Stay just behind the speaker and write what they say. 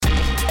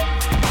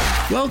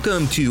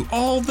Welcome to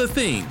All the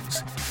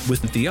Things with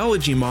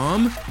Theology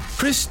Mom,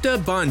 Krista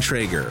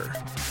Bontrager.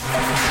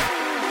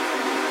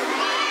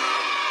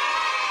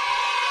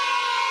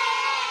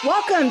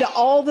 Welcome to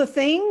All the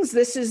Things.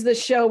 This is the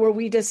show where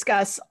we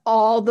discuss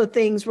all the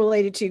things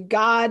related to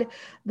God,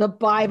 the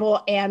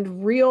Bible,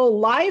 and real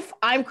life.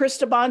 I'm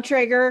Krista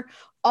Bontrager,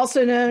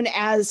 also known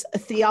as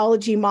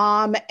Theology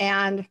Mom,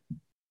 and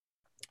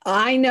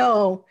I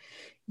know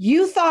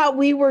you thought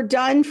we were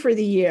done for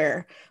the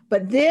year,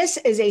 but this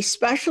is a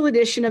special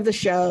edition of the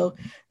show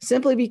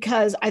simply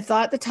because I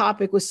thought the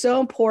topic was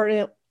so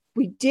important.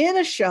 We did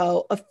a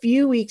show a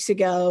few weeks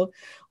ago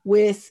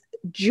with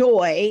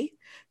Joy,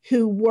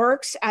 who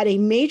works at a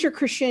major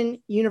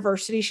Christian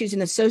university. She's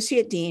an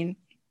associate dean.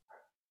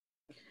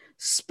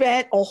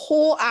 Spent a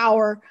whole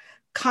hour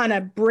kind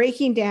of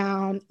breaking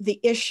down the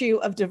issue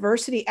of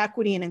diversity,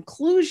 equity, and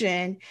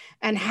inclusion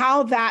and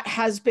how that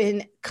has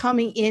been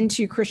coming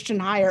into Christian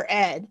higher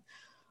ed.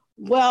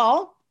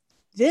 Well,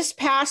 this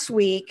past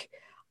week,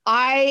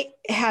 I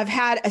have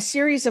had a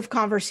series of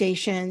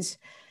conversations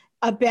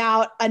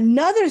about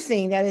another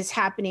thing that is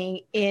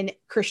happening in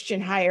Christian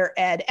higher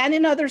ed and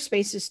in other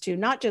spaces too,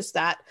 not just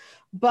that,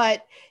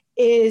 but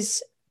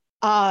is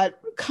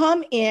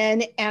come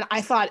in, and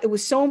I thought it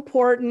was so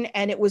important,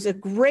 and it was a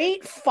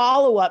great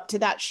follow-up to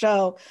that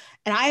show.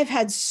 And I have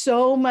had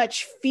so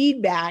much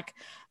feedback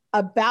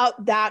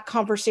about that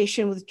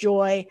conversation with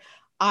Joy.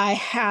 I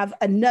have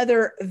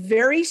another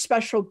very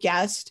special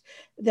guest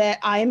that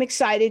I am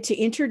excited to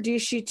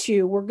introduce you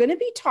to. We're going to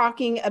be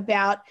talking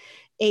about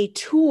a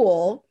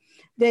tool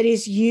that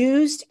is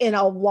used in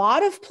a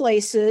lot of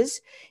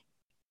places.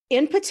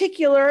 In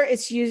particular,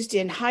 it's used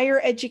in higher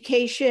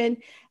education,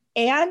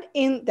 and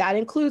that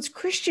includes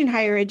Christian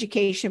higher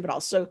education, but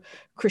also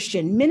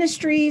Christian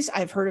ministries.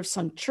 I've heard of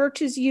some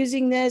churches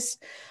using this.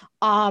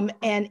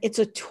 And it's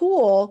a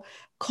tool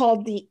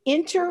called the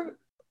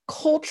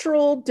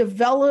Intercultural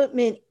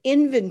Development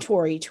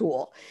Inventory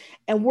Tool.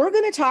 And we're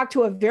going to talk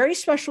to a very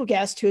special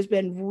guest who has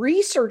been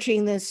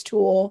researching this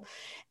tool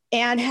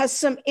and has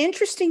some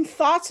interesting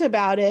thoughts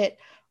about it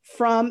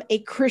from a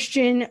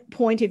Christian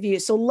point of view.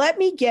 So let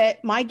me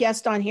get my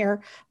guest on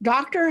here,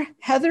 Dr.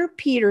 Heather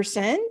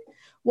Peterson.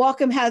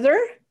 Welcome, Heather.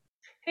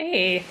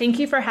 Hey, thank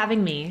you for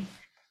having me.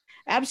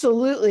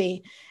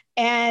 Absolutely.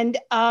 And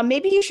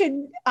maybe you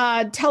should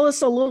tell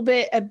us a little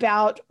bit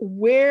about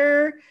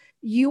where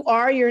you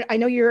are. I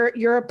know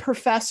you're a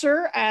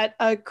professor at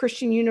a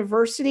Christian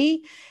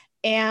university,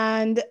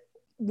 and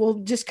we'll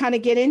just kind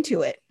of get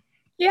into it.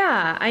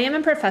 Yeah, I am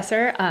a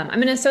professor.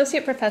 I'm an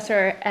associate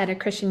professor at a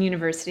Christian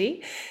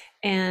university,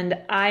 and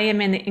I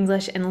am in the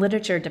English and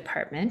Literature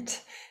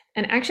department.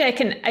 And actually,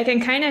 I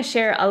can kind of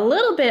share a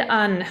little bit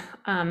on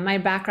my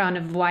background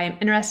of why I'm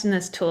interested in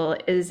this tool.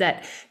 Is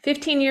that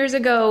 15 years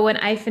ago, when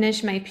I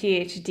finished my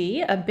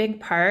PhD, a big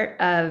part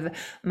of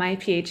my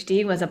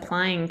PhD was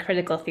applying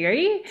critical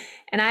theory.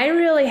 And I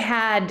really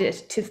had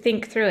to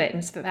think through it.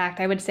 In fact,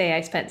 I would say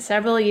I spent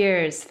several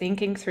years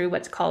thinking through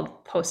what's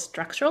called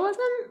post-structuralism,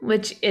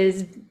 which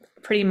is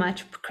pretty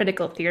much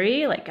critical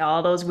theory, like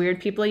all those weird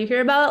people you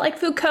hear about, like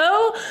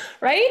Foucault,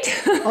 right?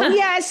 Oh,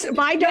 yes.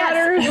 My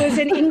daughter, who is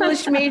an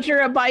English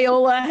major at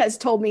Biola, has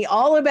told me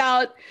all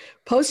about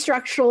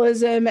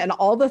post-structuralism and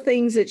all the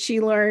things that she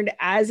learned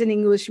as an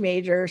English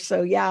major.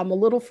 So yeah, I'm a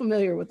little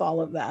familiar with all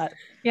of that.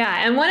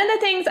 Yeah. And one of the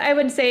things I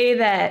would say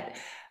that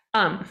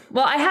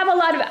I have a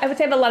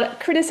lot of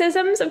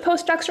criticisms of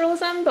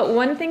post-structuralism, but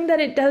one thing that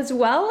it does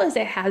well is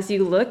it has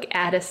you look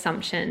at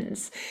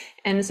assumptions.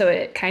 And so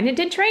it kind of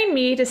did train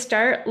me to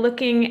start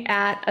looking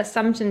at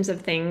assumptions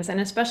of things. And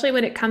especially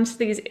when it comes to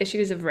these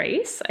issues of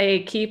race,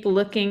 I keep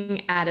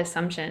looking at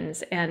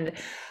assumptions. And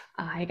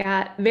I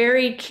got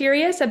very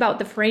curious about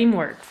the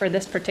framework for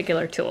this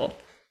particular tool.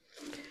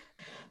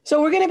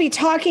 So we're going to be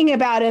talking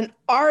about an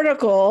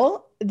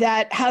article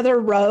that Heather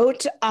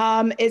wrote.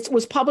 It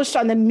was published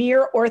on the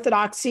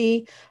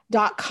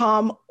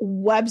mereorthodoxy.com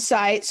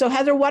website. So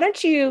Heather, why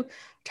don't you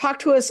talk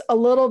to us a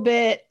little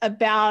bit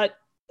about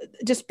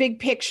just big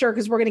picture,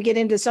 because we're going to get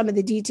into some of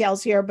the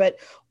details here, but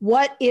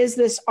what is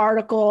this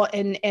article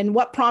and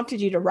what prompted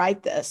you to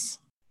write this?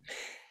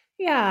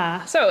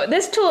 Yeah, so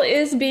this tool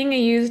is being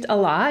used a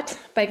lot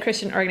by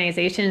Christian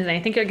organizations. And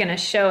I think you're going to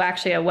show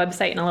actually a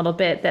website in a little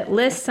bit that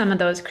lists some of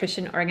those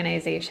Christian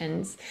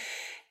organizations.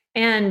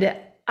 And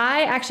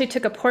I actually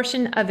took a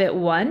portion of it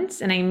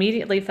once and I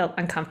immediately felt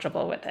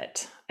uncomfortable with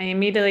it. I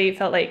immediately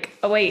felt like,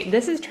 oh, wait,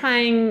 this is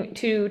trying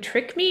to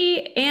trick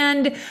me.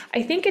 And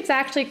I think it's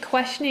actually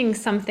questioning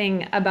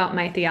something about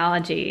my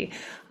theology.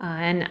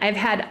 And I've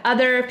had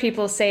other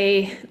people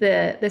say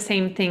the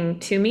same thing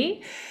to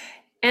me.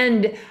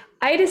 And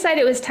I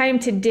decided it was time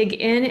to dig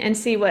in and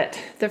see what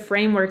the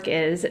framework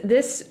is.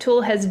 This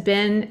tool has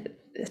been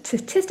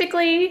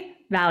statistically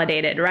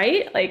validated,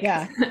 right? Like,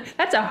 yeah.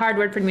 That's a hard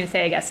word for me to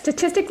say, I guess.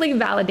 Statistically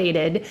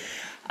validated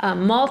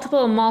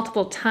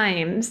multiple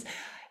times.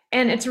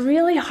 And it's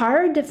really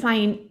hard to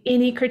find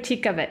any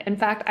critique of it. In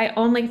fact, I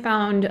only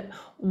found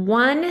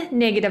one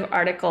negative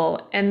article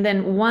and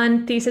then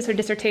one thesis or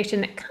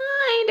dissertation that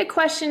kind kind of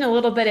question a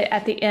little bit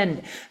at the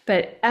end,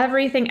 but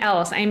everything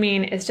else, I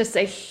mean, is just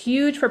a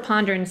huge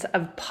preponderance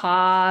of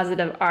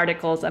positive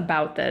articles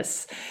about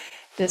this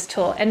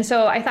tool. And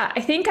so I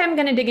think I'm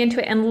going to dig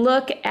into it and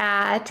look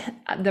at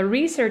the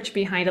research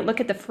behind it, look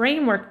at the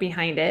framework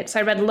behind it. So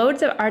I read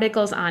loads of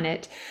articles on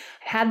it.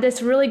 I had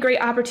this really great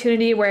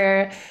opportunity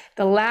where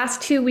the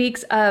last 2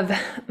 weeks of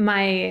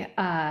my,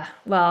 I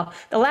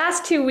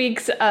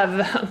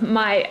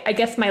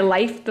guess my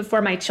life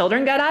before my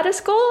children got out of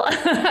school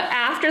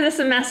after the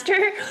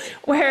semester,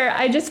 where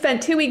I just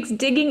spent 2 weeks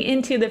digging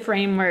into the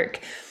framework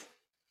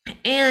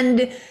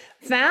and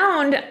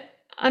found,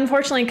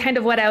 unfortunately, kind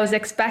of what I was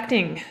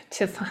expecting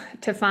to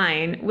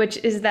find, which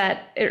is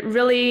that it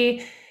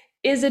really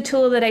is a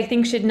tool that I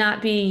think should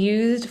not be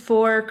used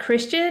for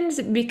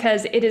Christians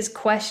because it is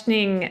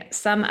questioning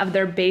some of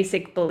their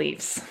basic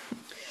beliefs.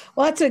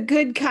 Well, that's a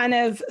good kind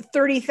of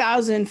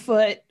 30,000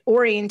 foot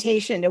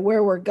orientation to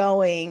where we're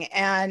going.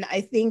 And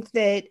I think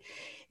that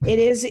it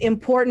is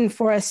important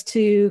for us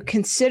to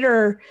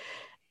consider.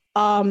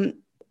 I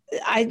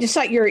just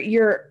thought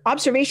your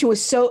observation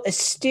was so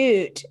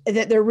astute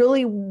that there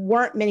really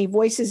weren't many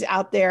voices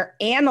out there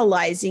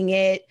analyzing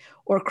it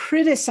or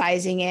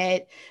criticizing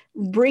it,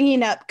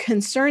 bringing up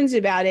concerns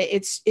about it.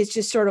 It's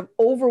just sort of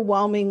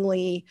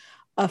overwhelmingly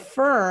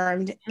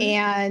affirmed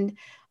and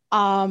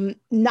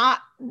not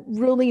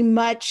really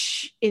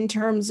much in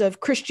terms of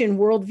Christian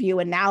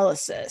worldview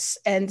analysis.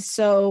 And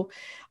so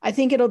I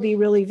think it'll be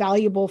really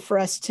valuable for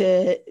us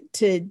to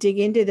dig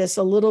into this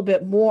a little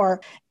bit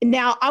more.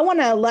 Now, I want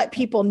to let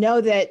people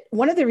know that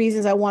one of the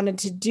reasons I wanted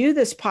to do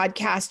this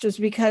podcast was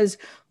because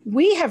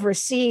we have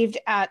received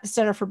at the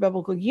Center for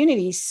Biblical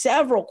Unity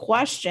several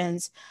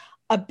questions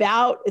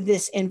about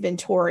this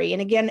inventory.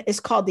 And again, it's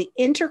called the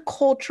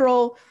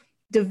Intercultural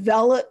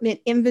Development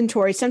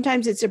Inventory.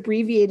 Sometimes it's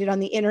abbreviated on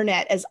the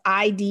internet as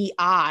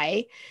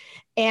IDI.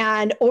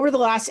 And over the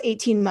last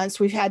 18 months,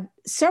 we've had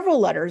several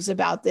letters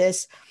about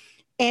this.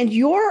 And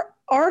your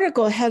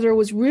article, Heather,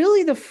 was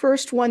really the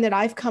first one that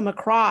I've come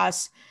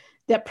across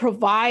that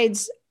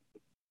provides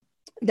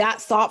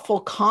that thoughtful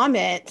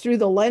comment through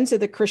the lens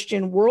of the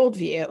Christian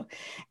worldview.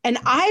 And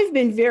I've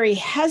been very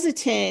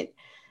hesitant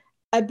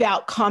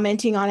about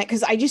commenting on it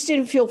because I just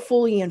didn't feel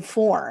fully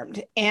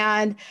informed.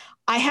 And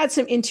I had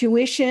some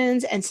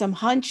intuitions and some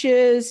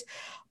hunches,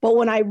 but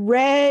when I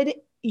read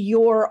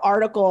your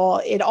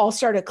article, it all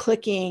started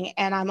clicking.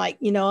 And I'm like,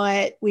 you know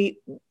what, we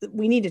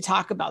need to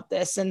talk about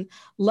this and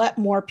let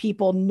more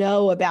people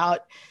know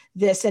about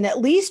this and at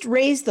least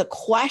raise the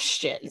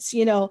questions,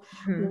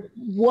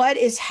 what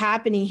is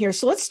happening here?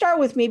 So let's start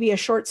with maybe a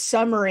short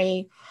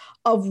summary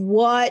of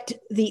what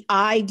the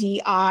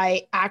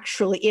IDI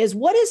actually is.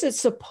 What is it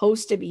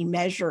supposed to be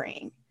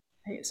measuring?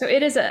 So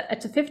it's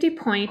a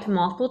 50-point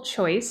multiple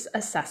choice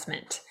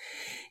assessment.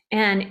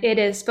 And it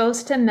is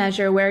supposed to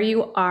measure where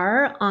you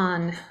are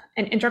on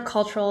an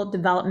intercultural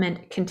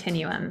development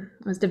continuum.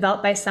 It was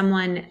developed by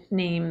someone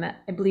named,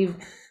 I believe,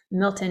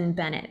 Milton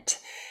Bennett.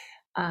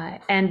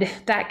 And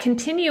that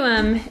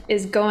continuum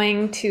is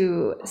going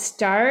to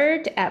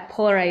start at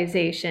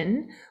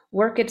polarization,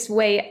 work its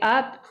way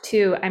up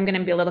to, I'm going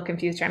to be a little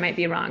confused here, I might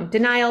be wrong,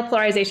 denial,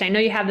 polarization. I know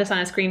you have this on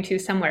a screen too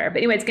somewhere, but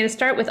anyway, it's going to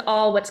start with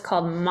all what's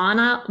called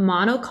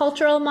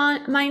monocultural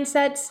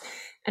mindsets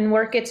and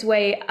work its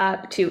way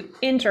up to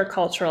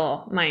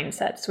intercultural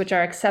mindsets, which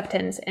are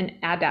acceptance and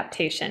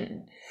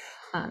adaptation.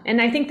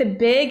 And I think the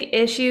big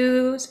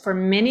issues for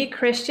many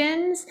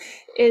Christians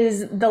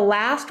is the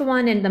last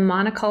one in the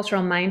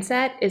monocultural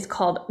mindset is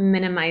called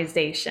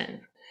minimization.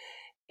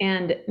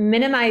 And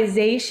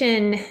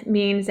minimization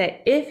means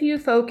that if you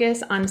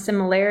focus on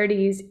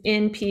similarities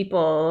in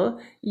people,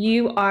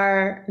 you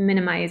are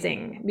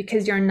minimizing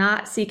because you're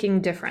not seeking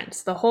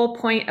difference. The whole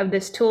point of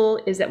this tool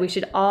is that we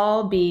should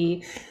all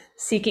be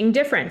seeking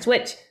difference,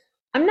 which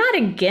I'm not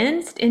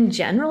against in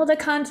general the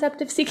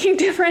concept of seeking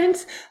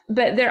difference,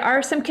 but there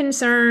are some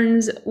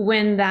concerns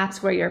when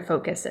that's where your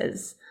focus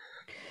is.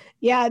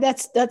 Yeah,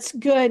 that's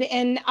good.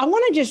 And I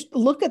want to just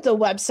look at the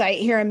website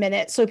here a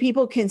minute so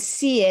people can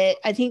see it.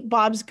 I think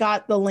Bob's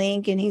got the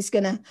link and he's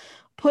going to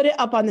put it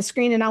up on the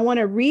screen. And I want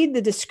to read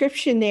the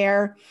description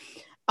there.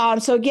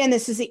 So again,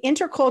 this is the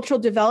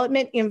Intercultural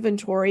Development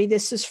Inventory.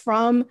 This is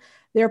from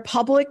their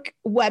public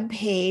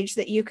webpage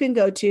that you can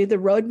go to, the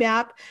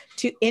Roadmap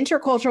to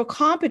Intercultural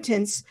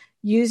Competence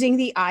using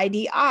the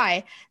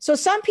IDI. So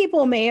some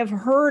people may have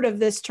heard of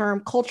this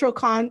term, cultural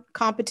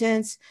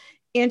competence,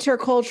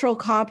 intercultural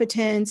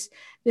competence.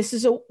 This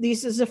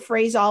is a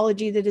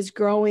phraseology that is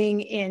growing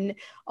in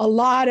a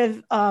lot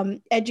of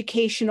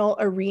educational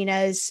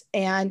arenas.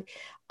 And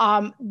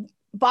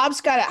Bob's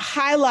got it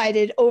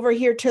highlighted over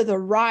here to the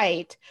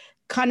right,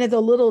 kind of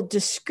the little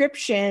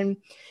description.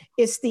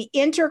 It's the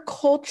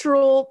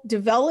Intercultural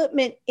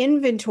Development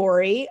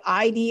Inventory,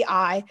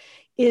 IDI,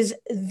 is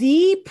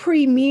the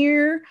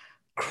premier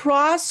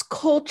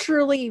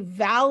cross-culturally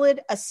valid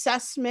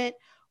assessment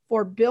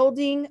for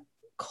building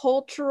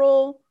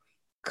cultural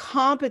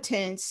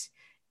competence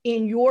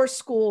in your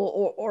school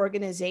or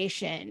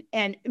organization.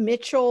 And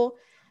Mitchell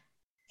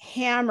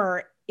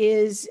Hammer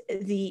is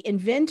the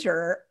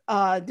inventor,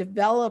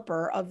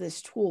 developer of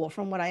this tool,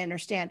 from what I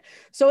understand.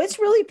 So it's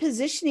really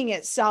positioning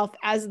itself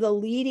as the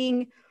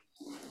leading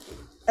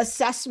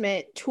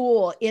assessment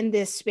tool in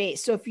this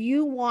space. So if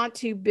you want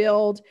to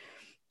build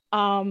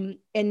and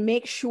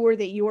make sure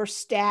that your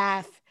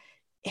staff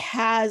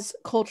has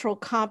cultural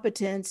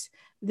competence,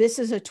 this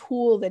is a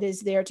tool that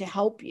is there to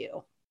help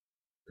you.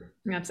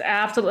 That's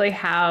absolutely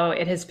how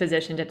it has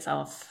positioned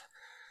itself.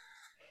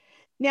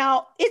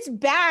 Now, it's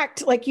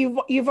backed, like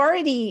you've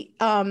already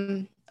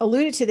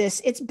alluded to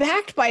this, it's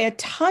backed by a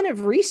ton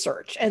of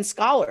research and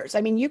scholars. I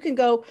mean, you can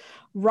go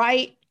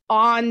right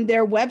on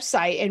their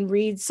website and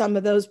read some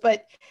of those,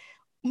 but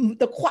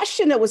the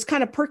question that was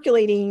kind of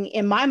percolating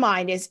in my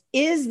mind is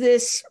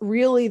this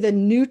really the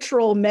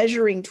neutral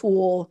measuring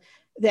tool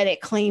that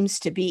it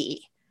claims to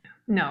be?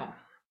 No,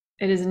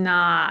 it is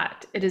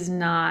not. It is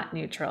not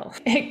neutral.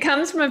 It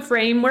comes from a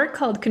framework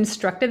called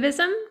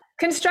constructivism.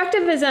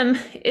 Constructivism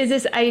is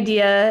this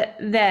idea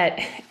that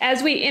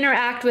as we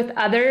interact with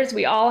others,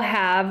 we all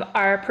have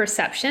our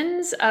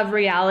perceptions of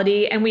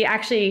reality, and we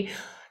actually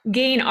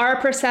gain our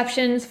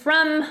perceptions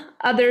from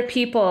other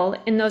people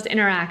in those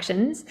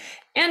interactions.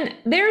 And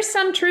there's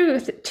some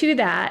truth to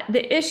that.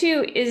 The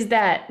issue is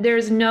that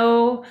there's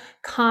no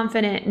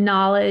confident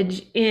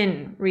knowledge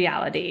in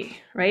reality,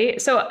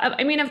 right? So,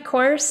 I mean, of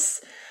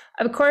course,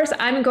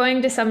 I'm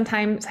going to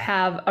sometimes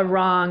have a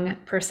wrong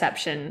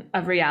perception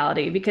of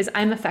reality because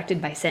I'm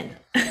affected by sin,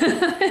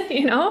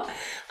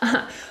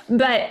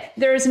 but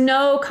there's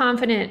no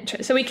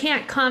so we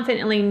can't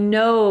confidently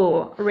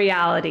know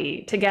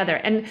reality together.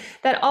 And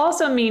that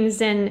also means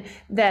then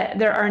that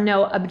there are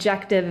no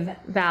objective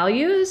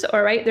values,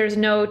 or right, there's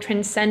no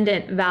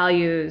transcendent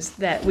values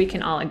that we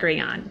can all agree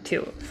on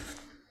too.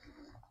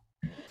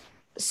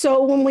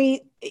 So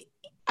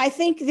I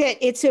think that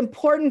it's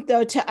important,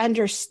 though, to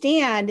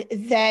understand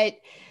that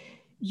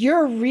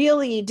you're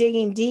really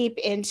digging deep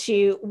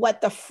into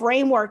what the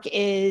framework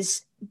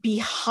is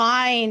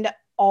behind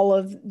all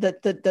of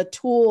the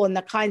tool and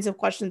the kinds of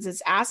questions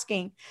it's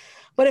asking.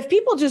 But if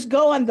people just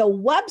go on the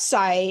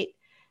website,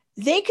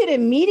 they could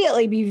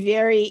immediately be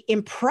very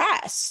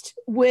impressed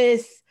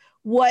with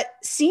what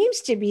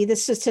seems to be the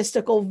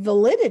statistical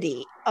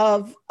validity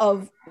of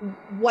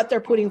what they're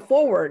putting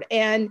forward.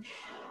 And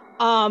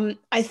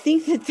I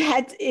think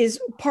that is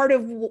part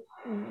of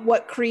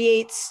what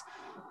creates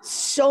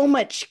so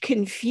much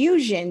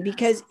confusion,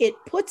 because it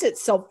puts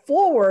itself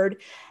forward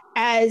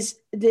as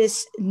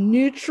this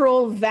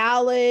neutral,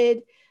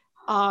 valid,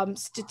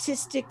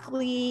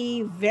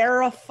 statistically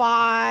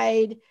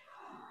verified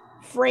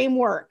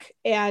framework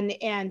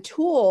and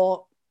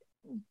tool.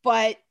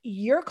 But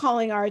you're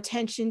calling our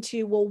attention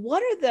to, well,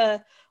 what are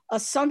the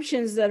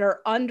assumptions that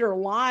are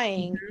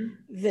underlying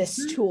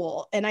this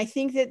tool? And I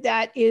think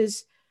that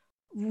is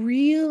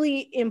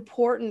really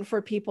important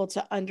for people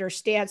to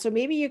understand. So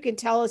maybe you can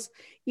tell us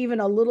even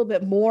a little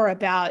bit more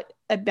about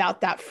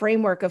that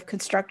framework of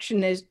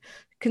construction. Is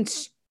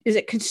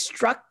it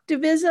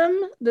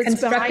constructivism?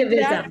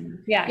 Constructivism.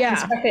 Yeah.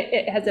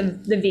 It has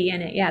the V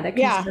in it. Yeah. The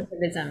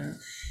constructivism.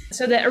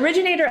 So the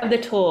originator of the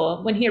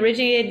tool, when he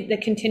originated the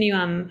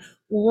continuum,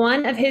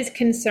 one of his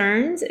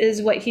concerns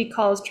is what he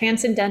calls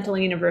transcendental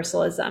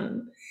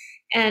universalism.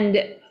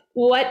 And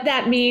what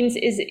that means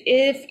is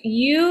if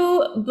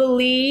you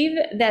believe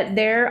that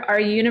there are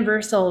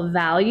universal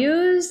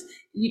values,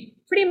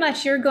 pretty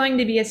much you're going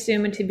to be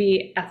assumed to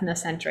be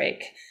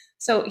ethnocentric.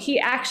 So he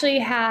actually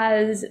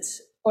has,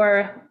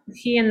 or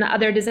he and the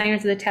other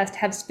designers of the test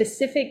have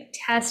specific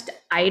test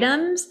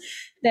items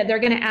that they're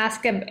going to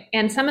ask,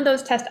 and some of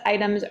those test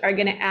items are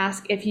going to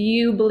ask if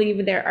you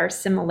believe there are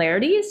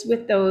similarities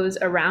with those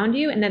around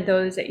you and that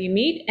those that you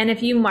meet. And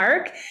if you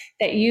mark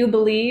that you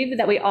believe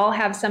that we all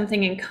have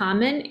something in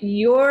common,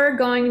 you're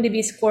going to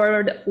be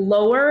scored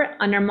lower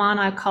under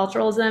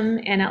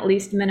monoculturalism and at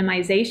least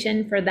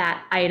minimization for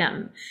that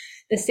item.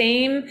 The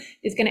same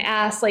is going to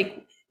ask,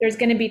 there's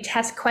going to be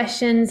test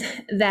questions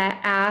that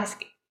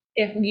ask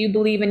if you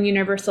believe in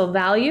universal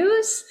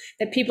values,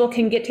 that people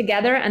can get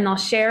together and they'll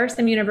share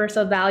some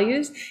universal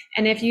values.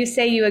 And if you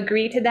say you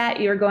agree to that,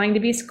 you're going to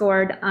be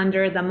scored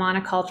under the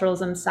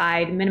monoculturalism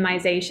side,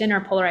 minimization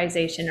or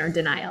polarization or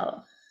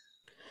denial.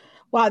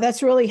 Wow,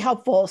 that's really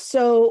helpful.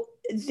 So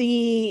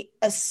the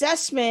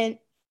assessment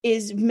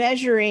is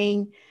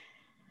measuring,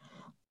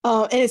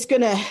 and it's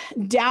going to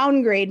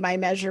downgrade my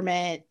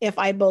measurement if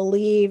I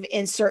believe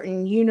in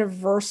certain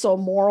universal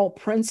moral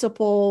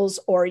principles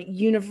or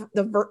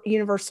the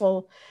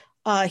universal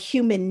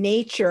human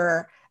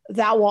nature.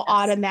 That will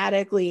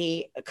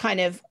automatically kind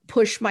of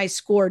push my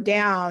score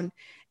down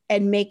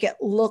and make it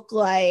look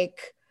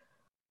like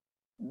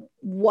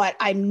what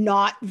I'm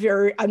not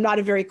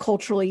a very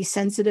culturally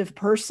sensitive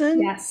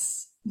person.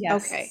 Yes.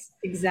 Okay.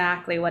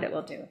 Exactly what it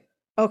will do.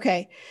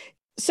 Okay.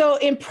 So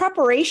in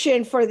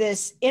preparation for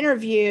this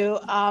interview,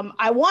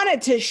 I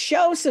wanted to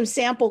show some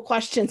sample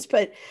questions,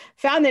 but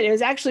found that it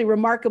was actually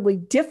remarkably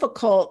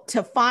difficult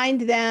to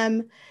find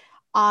them,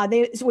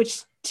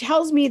 which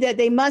tells me that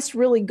they must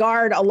really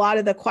guard a lot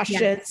of the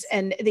questions Yes.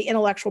 and the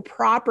intellectual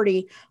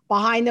property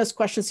behind those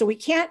questions. So we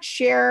can't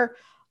share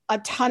a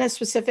ton of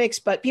specifics,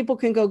 but people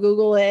can go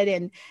Google it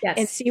and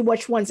Yes. see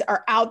which ones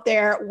are out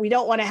there. We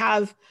don't want to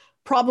have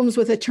problems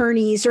with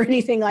attorneys or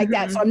anything like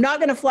that. So I'm not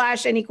going to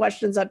flash any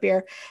questions up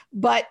here,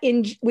 but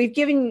we've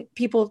given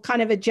people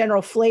kind of a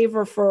general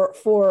flavor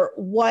for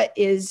what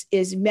is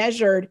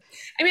measured.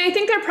 I mean, I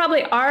think there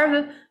probably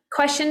are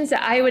questions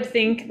that I would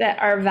think that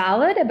are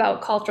valid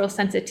about cultural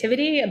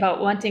sensitivity, about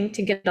wanting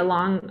to get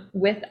along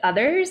with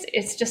others.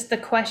 It's just the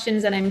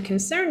questions that I'm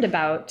concerned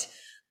about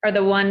are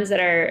the ones that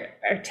are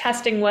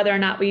testing whether or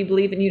not we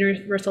believe in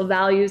universal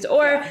values,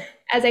 or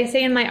as I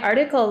say in my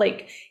article,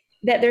 like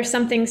that there's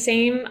something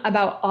same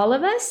about all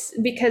of us,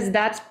 because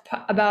that's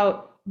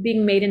about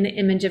being made in the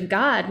image of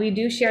God. We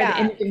do share the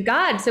image of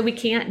God, so we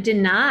can't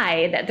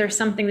deny that there's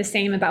something the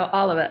same about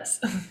all of us.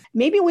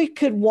 Maybe we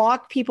could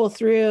walk people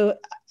through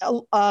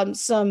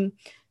some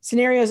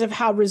scenarios of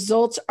how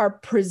results are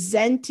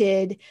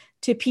presented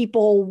to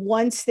people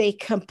once they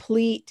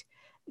complete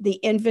the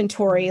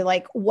inventory.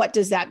 Like, what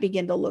does that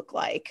begin to look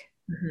like?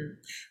 Mm-hmm.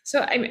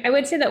 So I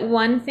would say that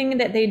one thing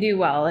that they do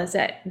well is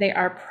that they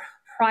are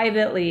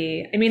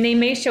privately, I mean, they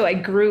may show a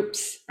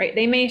group's, right?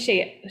 They may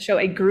show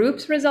a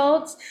group's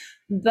results,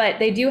 but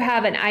they do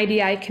have an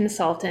IDI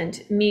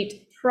consultant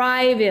meet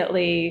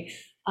privately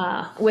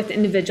with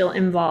individual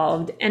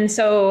involved. And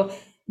so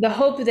the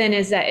hope then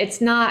is that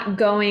it's not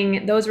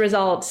going, those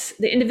results,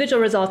 the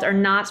individual results are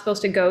not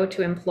supposed to go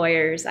to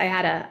employers. I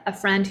had a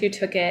friend who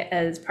took it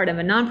as part of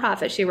a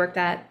nonprofit she worked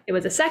at. It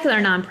was a secular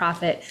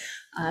nonprofit.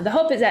 The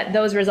hope is that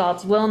those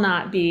results will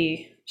not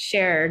be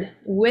shared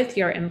with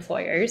your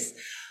employers.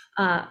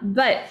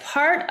 But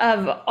part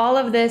of all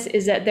of this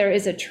is that there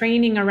is a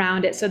training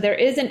around it. So there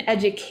is an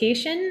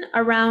education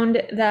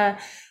around the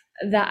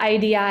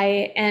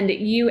IDI, and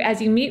you,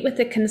 as you meet with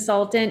the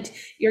consultant,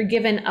 you're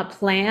given a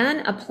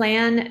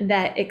plan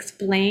that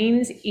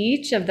explains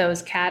each of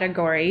those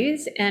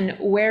categories and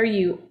where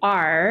you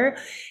are.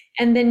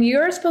 And then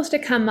you're supposed to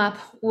come up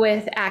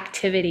with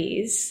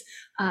activities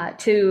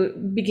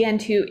to begin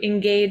to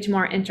engage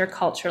more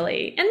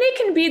interculturally. And they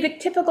can be the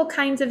typical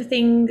kinds of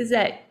things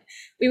that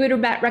we would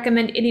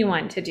recommend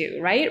anyone to do,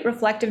 right?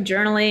 Reflective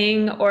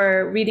journaling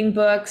or reading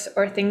books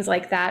or things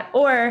like that.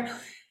 Or,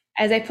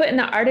 as I put in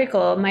the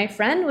article, my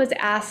friend was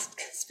asked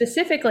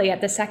specifically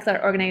at the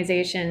secular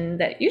organization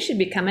that you should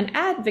become an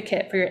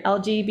advocate for your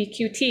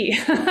LGBTQ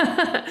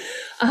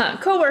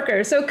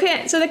coworkers. So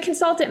the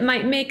consultant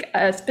might make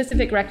a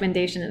specific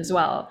recommendation as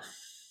well.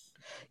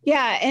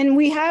 Yeah, and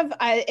we have,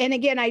 and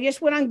again, I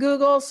just went on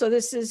Google, so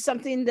this is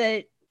something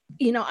that,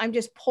 I'm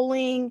just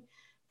pulling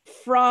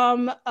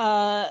from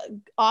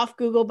off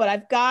Google, but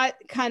I've got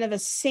kind of a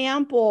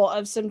sample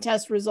of some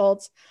test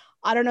results.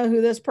 I don't know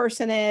who this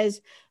person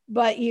is,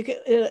 but you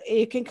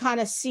can kind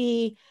of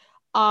see,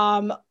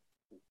 what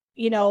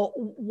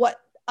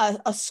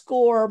a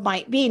score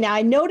might be. Now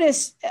I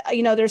noticed,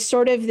 there's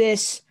sort of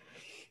this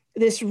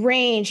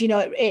range.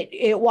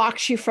 It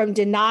walks you from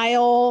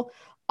denial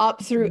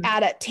up through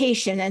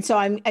adaptation, and so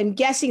I'm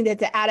guessing that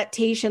the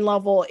adaptation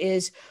level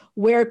is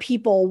where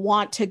people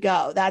want to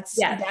go. That's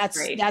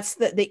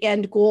the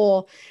end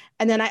goal.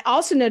 And then I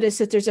also noticed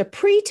that there's a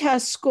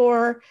pre-test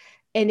score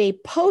and a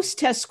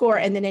post-test score,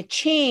 and then a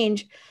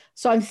change.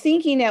 So I'm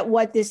thinking that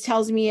what this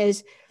tells me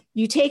is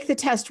you take the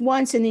test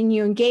once and then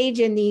you engage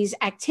in these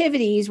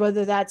activities,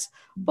 whether that's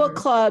book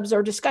clubs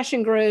or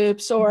discussion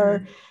groups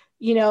or,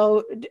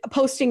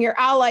 posting your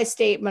ally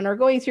statement or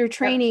going through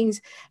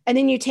trainings, and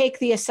then you take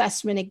the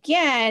assessment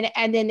again,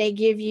 and then they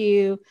give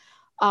you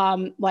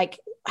like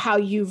how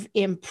you've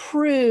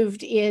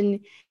improved in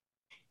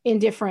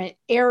different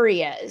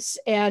areas.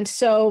 And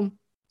so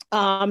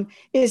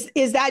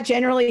is that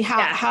generally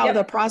how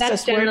the process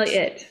that's generally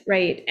works? it,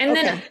 right? And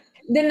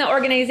then the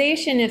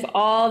organization, if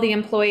all the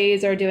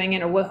employees are doing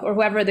it, or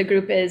whoever the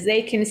group is,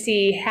 they can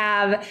see,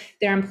 have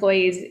their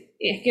employees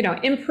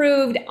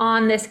improved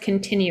on this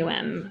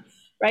continuum,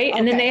 right?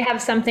 And then they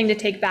have something to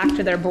take back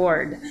to their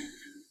board.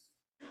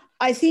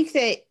 I think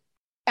that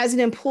as an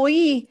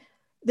employee,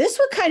 this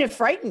would kind of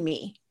frighten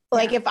me.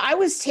 Like if I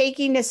was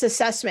taking this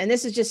assessment, and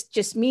this is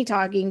just me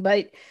talking,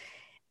 but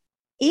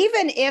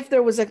even if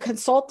there was a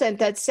consultant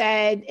that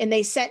said, and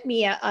they sent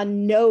me a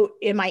note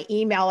in my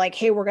email, like,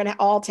 hey, we're going to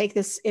all take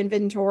this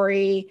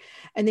inventory,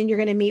 and then you're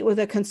going to meet with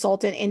a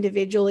consultant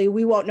individually.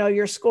 We won't know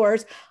your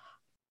scores.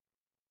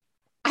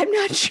 I'm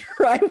not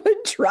sure I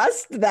would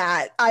trust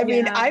that. I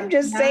mean, I'm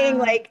just saying,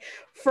 like,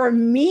 for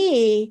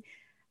me,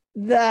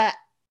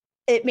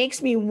 it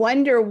makes me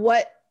wonder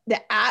what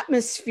the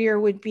atmosphere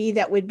would be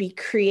that would be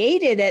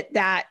created at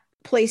that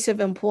place of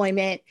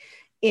employment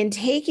in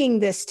taking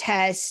this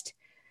test,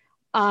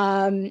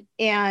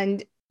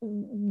 and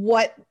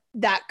what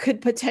that could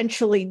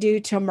potentially do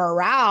to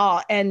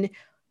morale. And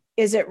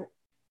is it,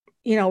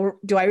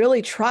 do I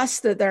really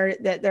trust that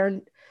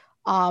they're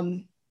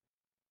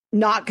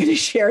not going to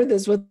share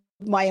this with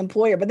my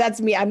employer? But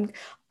that's me.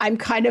 I'm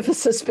kind of a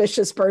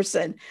suspicious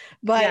person,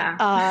 but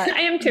I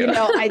am too.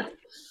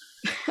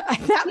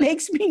 That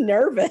makes me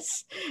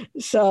nervous.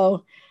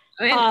 So,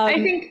 I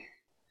think,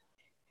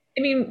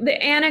 I mean,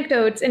 the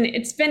anecdotes, and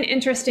it's been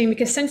interesting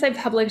because since I've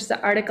published the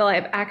article,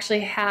 I've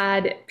actually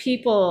had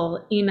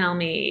people email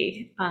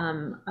me,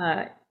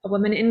 a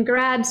woman in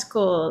grad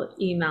school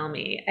email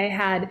me. I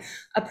had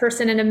a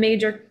person in a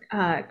major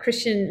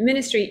Christian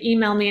ministry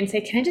email me and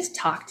say, "Can I just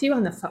talk to you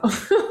on the phone?"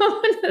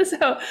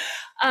 So,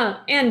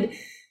 and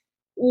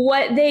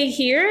what they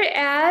hear it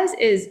as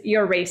is,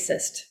 "You're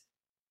racist."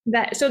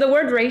 So the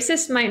word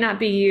racist might not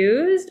be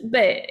used,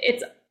 but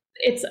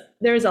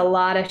there's a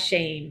lot of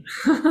shame.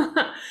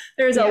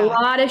 There's a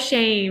lot of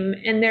shame,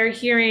 and they're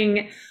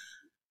hearing,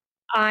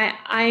 I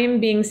am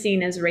being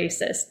seen as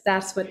racist.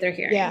 That's what they're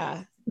hearing.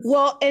 Yeah.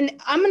 Well, and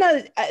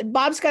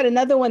Bob's got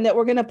another one that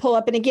we're going to pull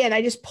up. And again,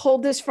 I just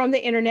pulled this from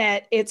the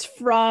internet. It's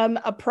from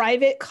a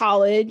private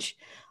college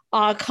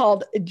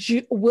called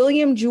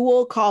William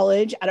Jewell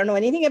College. I don't know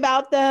anything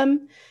about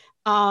them,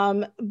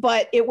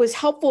 but it was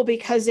helpful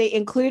because they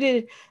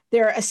included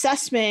their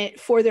assessment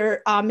for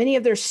their many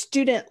of their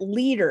student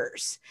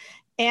leaders.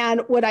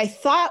 And what I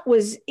thought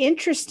was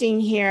interesting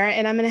here,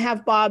 and I'm going to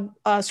have Bob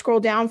scroll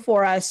down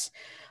for us.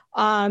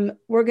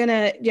 We're going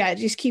to,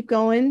 just keep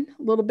going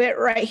a little bit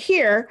right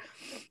here,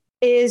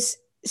 is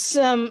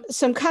some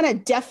kind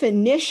of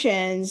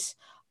definitions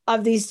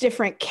of these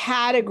different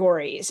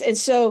categories. And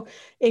so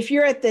if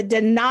you're at the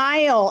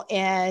denial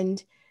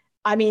end,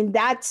 I mean,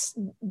 that's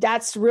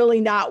really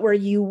not where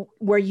you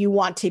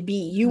want to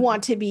be. You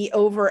want to be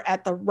over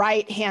at the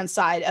right-hand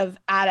side of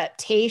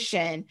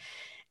adaptation.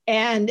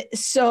 And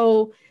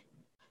so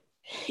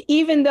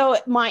even though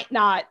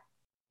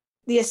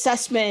the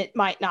assessment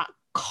might not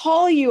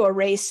call you a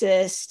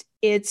racist,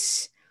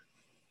 it's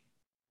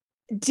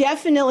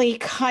definitely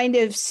kind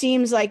of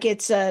seems like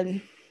it's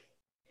a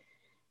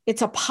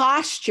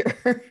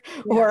posture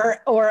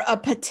or a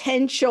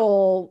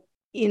potential,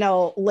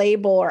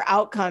 label or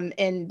outcome.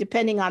 And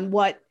depending on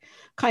what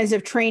kinds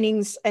of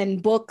trainings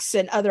and books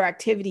and other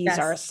activities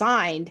are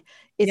assigned,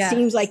 it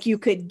seems like you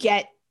could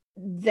get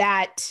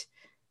that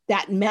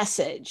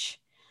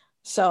message.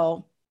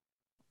 So,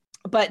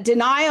 but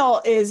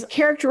denial is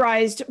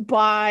characterized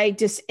by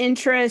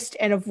disinterest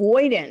and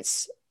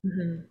avoidance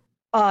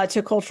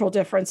to cultural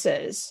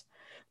differences.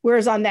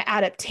 Whereas on the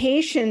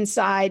adaptation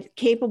side,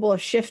 capable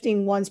of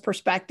shifting one's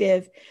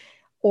perspective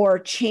or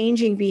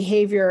changing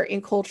behavior in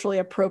culturally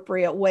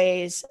appropriate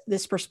ways,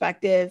 this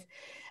perspective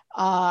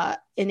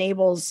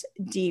enables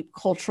deep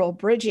cultural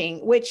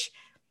bridging, which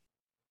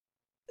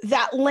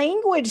that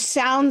language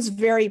sounds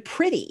very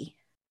pretty.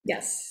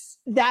 Yes.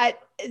 That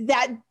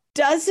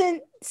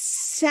doesn't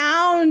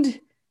sound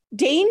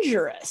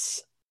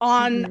dangerous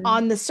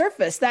on the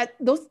surface.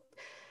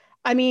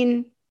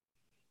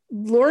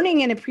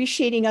 Learning and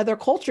appreciating other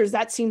cultures,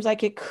 that seems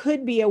like it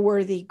could be a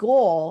worthy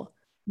goal.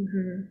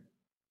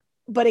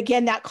 But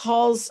again, that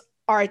calls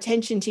our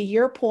attention to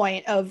your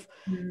point of,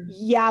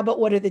 but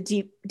what are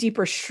the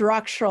deeper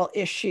structural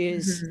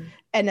issues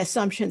and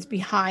assumptions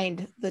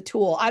behind the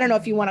tool? I don't know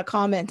if you want to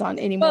comment on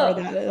any more of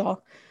that at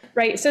all.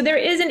 Right. So there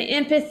is an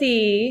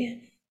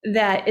empathy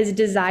that is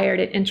desired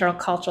at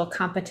intercultural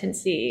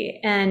competency.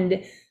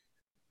 And,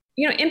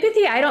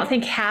 empathy, I don't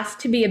think has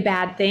to be a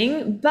bad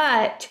thing,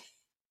 but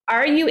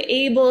are you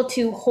able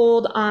to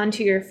hold on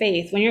to your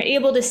faith? When you're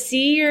able to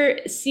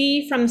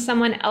see from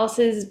someone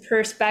else's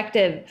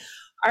perspective,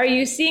 are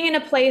you seeing in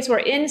a place where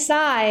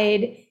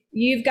inside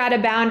you've got a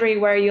boundary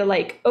where you're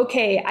like,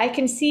 okay, I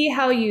can see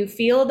how you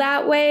feel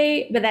that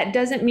way, but that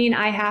doesn't mean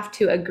I have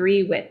to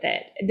agree with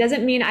it. It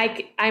doesn't mean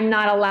I'm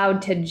not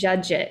allowed to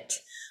judge it,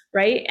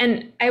 right?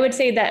 And I would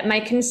say that my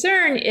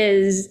concern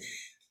is,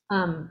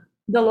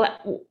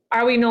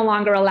 are we no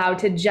longer allowed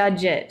to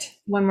judge it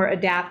when we're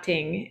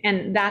adapting?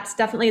 And that's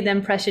definitely the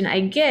impression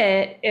I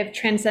get if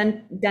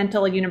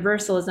transcendental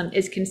universalism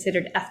is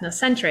considered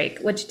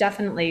ethnocentric, which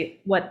definitely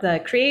what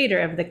the creator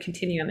of the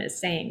continuum is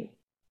saying.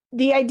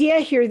 The idea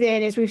here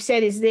then, as we've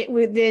said, is that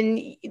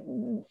within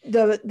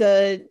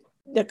the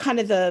kind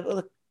of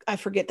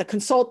the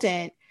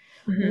consultant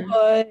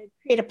would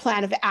create a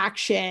plan of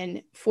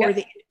action for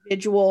the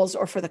individuals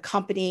or for the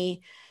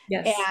company.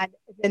 Yes. And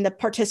then the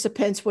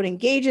participants would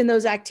engage in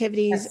those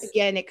activities. Yes.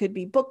 Again, it could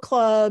be book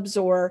clubs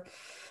or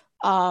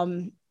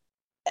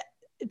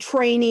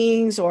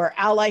trainings or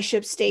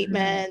allyship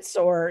statements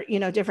or,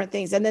 different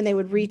things. And then they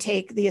would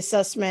retake the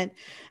assessment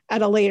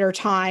at a later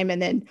time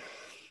and then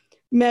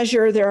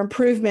measure their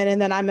improvement.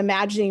 And then I'm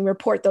imagining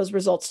report those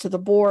results to the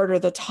board or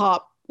the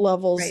top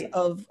levels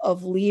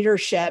of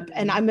leadership.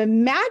 And I'm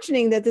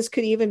imagining that this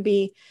could even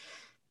be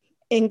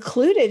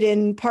included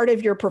in part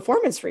of your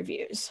performance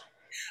reviews.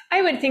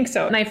 I would think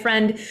so. My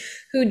friend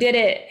who did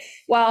it,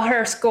 while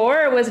her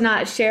score was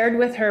not shared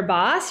with her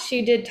boss,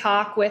 she did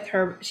talk with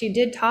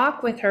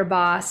her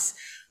boss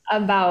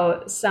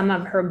about some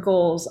of her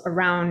goals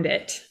around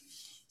it.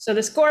 So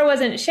the score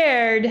wasn't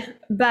shared,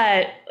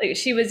 but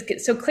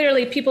so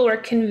clearly people were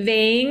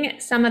conveying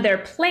some of their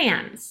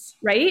plans,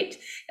 right?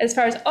 As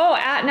far as,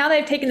 now that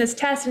I've taken this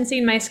test and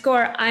seen my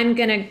score, I'm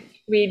going to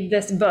read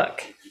this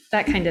book,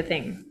 that kind of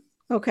thing.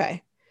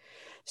 Okay.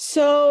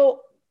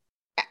 So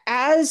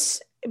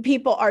as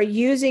people are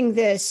using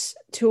this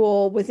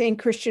tool within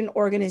Christian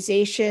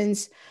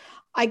organizations,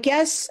 I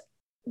guess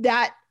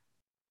that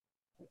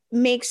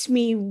makes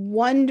me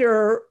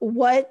wonder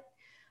what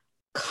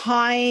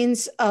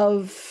kinds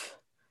of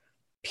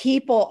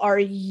people are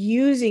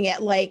using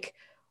it. Like,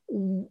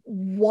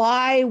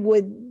 why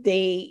would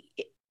they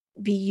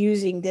be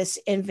using this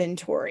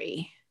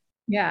inventory?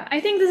 Yeah, I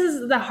think this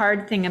is the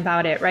hard thing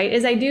about it, right?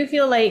 Is I do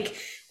feel like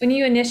when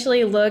you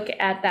initially look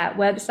at that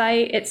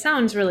website, it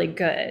sounds really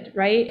good,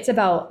 right? It's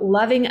about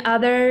loving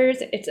others,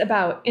 it's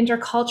about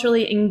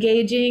interculturally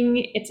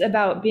engaging, it's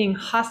about being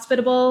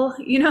hospitable,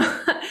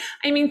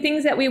 I mean,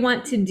 things that we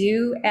want to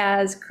do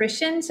as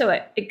Christians. So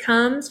it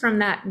comes from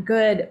that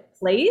good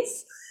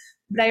place.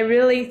 But I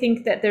really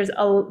think that there's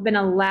been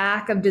a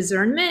lack of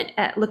discernment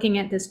at looking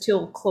at this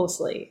tool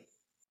closely.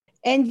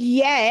 And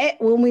yet,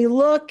 when we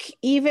look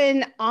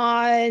even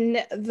on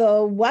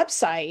the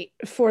website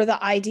for the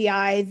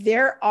IDI,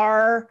 there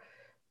are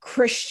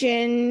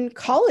Christian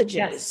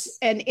colleges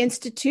and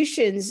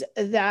institutions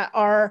that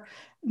are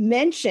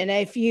mentioned.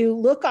 If you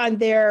look on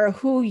there,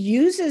 who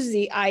uses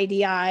the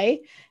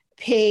IDI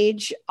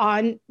page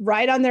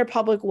right on their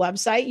public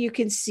website, you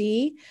can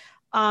see,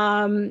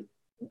 that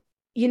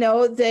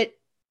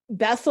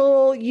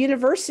Bethel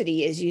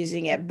University is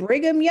using it.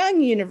 Brigham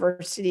Young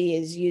University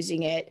is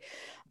using it.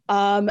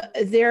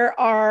 There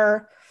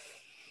are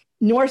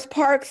North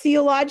Park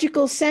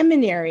Theological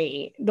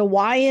Seminary, the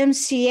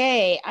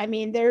YMCA. I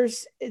mean,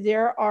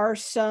 there are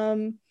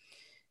some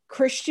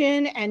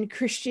Christian and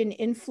Christian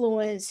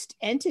influenced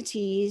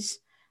entities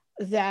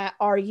that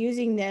are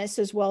using this,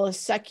 as well as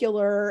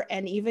secular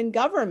and even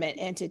government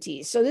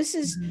entities. So this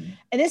is,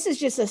 and this is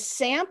just a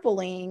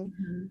sampling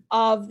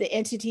of the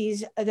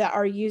entities that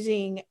are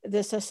using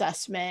this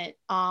assessment.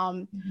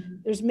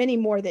 There's many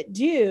more that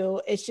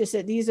do. It's just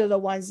that these are the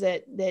ones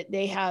that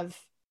they have,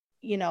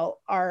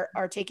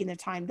 are taking the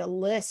time to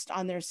list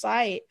on their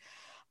site.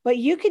 But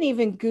you can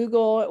even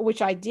Google,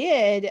 which I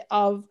did,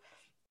 of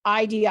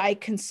IDI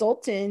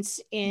consultants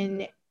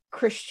in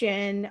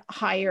Christian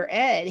higher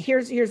ed.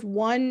 Here's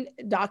one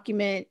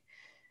document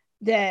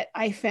that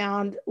I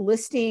found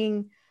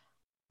listing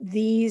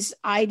these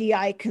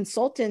IDI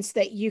consultants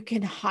that you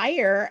can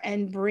hire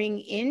and bring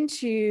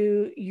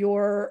into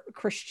your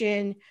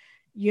Christian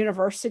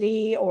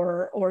university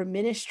or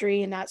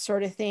ministry and that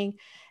sort of thing.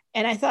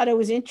 And I thought it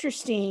was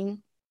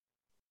interesting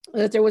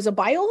that there was a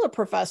Biola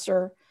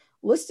professor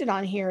listed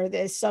on here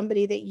as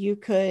somebody that you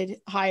could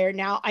hire.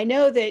 Now, I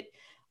know that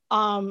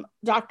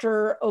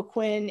Dr.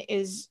 O'Quinn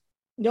is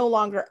no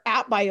longer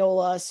at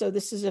Biola, so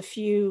this is a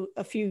few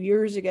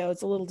years ago.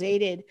 It's a little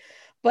dated,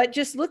 but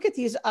just look at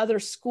these other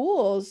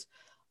schools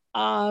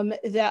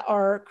that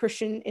are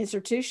Christian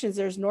institutions.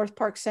 There's North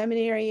Park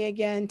Seminary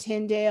again,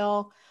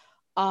 Tyndale.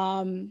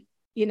 There's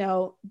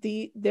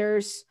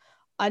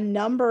a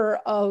number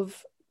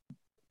of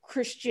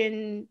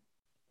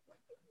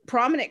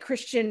prominent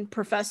Christian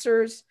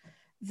professors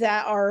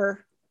that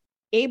are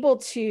able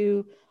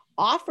to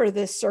offer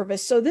this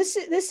service. So this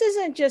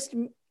isn't just,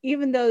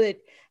 even though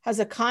it has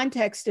a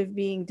context of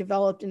being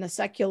developed in a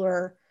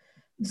secular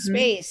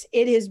space,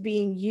 it is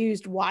being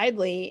used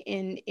widely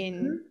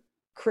in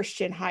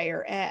Christian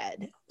higher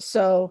ed.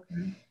 So,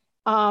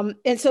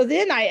 and so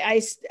then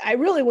I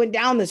really went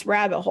down this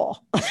rabbit hole.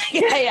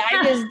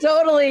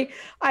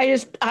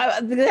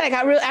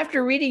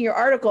 After reading your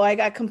article, I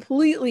got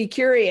completely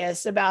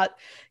curious about,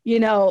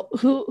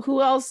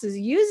 who else is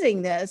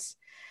using this.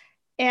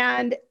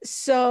 And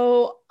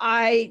so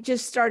I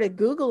just started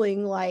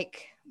Googling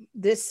like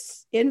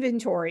this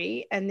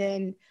inventory and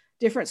then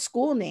different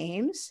school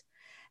names.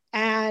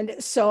 And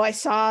so I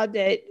saw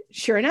that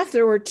sure enough,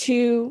 there were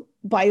two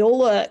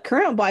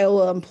current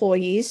Biola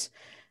employees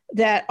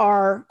that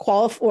are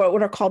qualified, or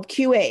what are called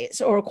QAs,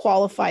 or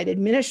qualified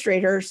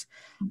administrators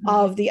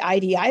of the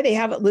IDI. They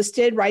have it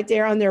listed right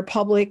there on their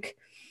public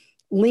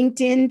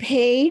LinkedIn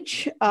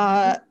page.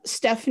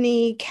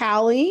 Stephanie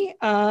Callie,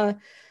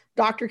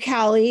 Dr.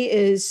 Callie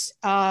is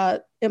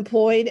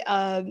employed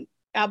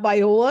at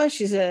Biola.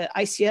 She's an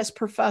ICS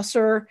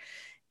professor,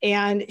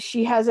 and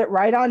she has it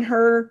right on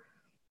her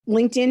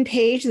LinkedIn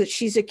page that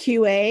she's a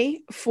QA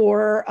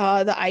for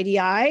the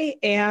IDI,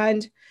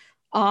 and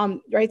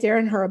right there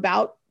in her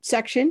About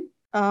section.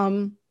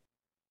 And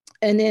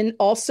then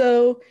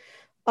also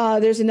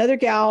there's another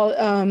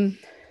gal,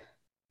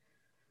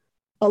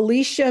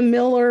 Alicia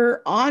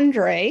Miller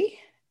Andre,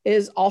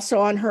 is also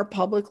on her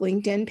public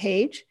LinkedIn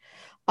page.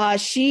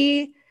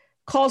 She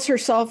calls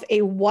herself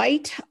a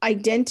white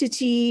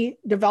identity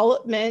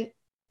development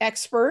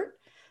expert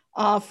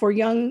for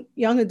young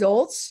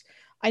adults.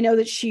 I know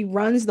that she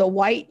runs the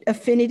white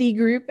affinity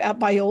group at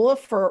Biola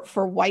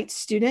for white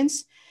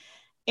students.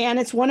 And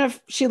it's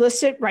she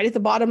lists it right at the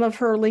bottom of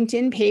her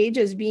LinkedIn page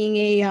as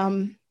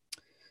being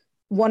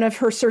one of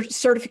her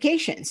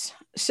certifications.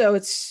 So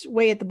it's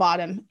way at the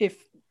bottom,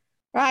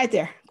 right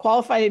there,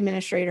 qualified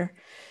administrator.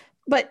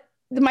 But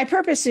my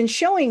purpose in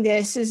showing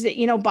this is that,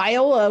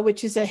 Biola,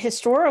 which is a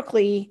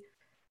historically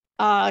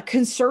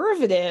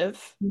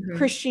conservative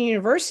Christian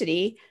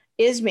university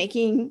is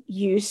making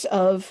use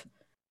of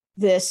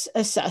this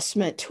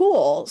assessment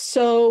tool.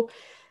 So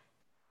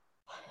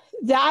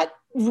that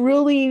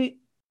really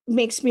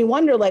makes me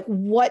wonder, like,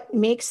 what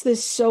makes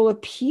this so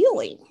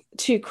appealing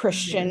to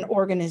Christian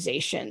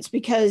organizations?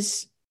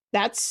 Because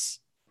that's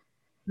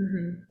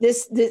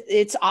this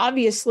it's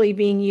obviously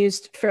being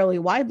used fairly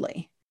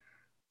widely.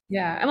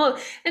 Yeah. Well,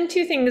 and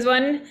two things.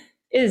 One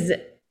is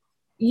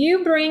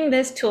you bring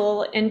this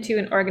tool into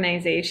an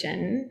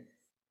organization,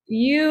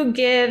 you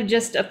give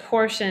just a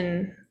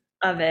portion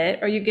of it,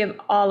 or you give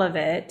all of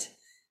it.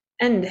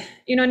 And,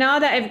 now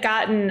that I've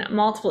gotten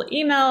multiple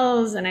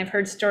emails and I've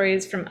heard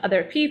stories from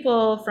other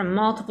people from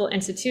multiple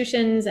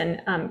institutions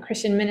and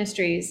Christian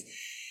ministries,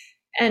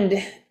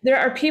 and there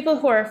are people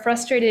who are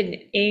frustrated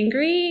and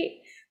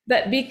angry,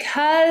 but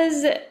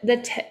because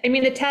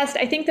the test,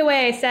 I think the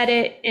way I said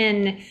it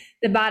in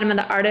the bottom of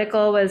the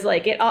article was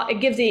like,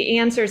 it gives the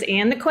answers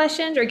and the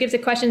questions, or it gives the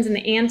questions and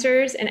the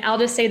answers. And I'll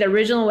just say the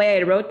original way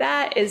I wrote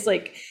that is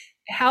like,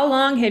 how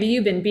long have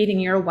you been beating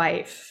your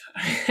wife?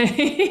 All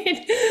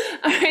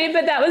right,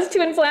 but that was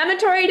too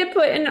inflammatory to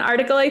put in an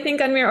article, I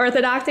think, on Mere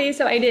Orthodoxy,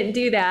 so I didn't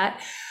do that.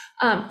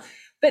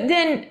 But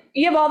then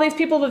you have all these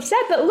people who've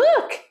said, but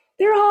look,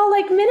 they're all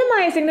like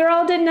minimizing, they're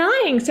all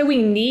denying, so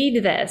we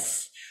need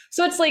this.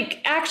 So it's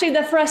like actually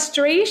the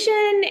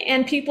frustration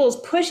and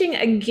people's pushing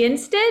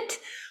against it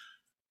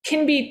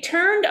can be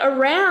turned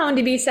around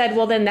to be said,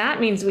 well, then that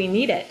means we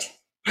need it.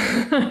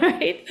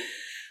 Right?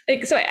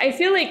 Like, so I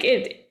feel like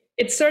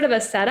it's sort of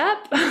a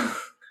setup.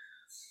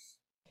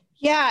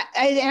 Yeah,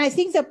 and I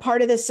think that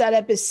part of the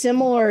setup is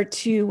similar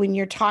to when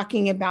you're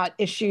talking about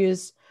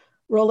issues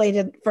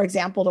related, for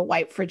example, to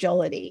white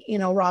fragility.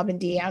 Robin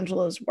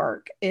DiAngelo's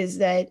work is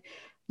that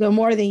the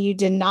more that you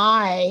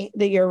deny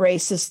that you're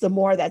racist, the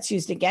more that's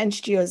used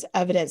against you as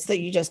evidence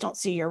that you just don't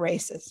see your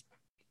racism.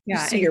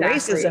 Yeah, see exactly. Your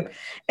racism.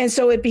 And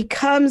so it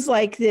becomes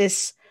like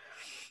this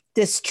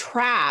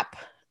trap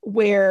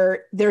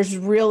where there's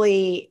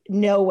really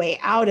no way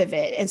out of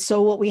it. And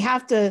so what we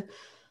have to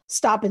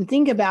stop and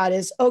think about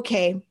is,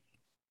 okay,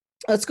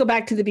 let's go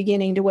back to the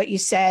beginning to what you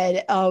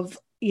said of,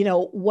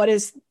 what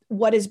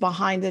is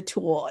behind the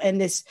tool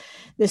and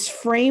this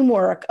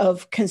framework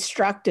of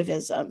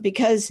constructivism,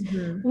 because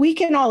we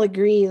can all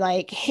agree,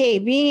 like, hey,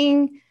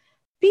 being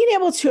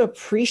able to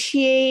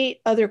appreciate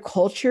other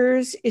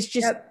cultures is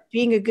just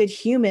being a good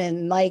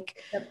human.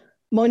 Like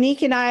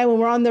Monique and I, when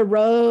we're on the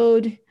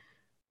road,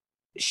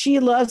 she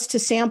loves to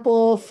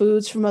sample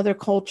foods from other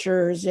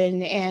cultures,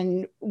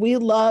 and we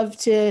love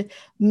to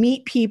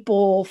meet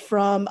people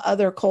from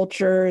other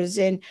cultures.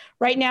 And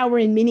right now we're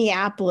in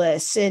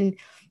Minneapolis, and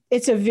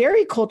it's a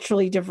very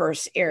culturally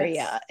diverse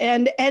area.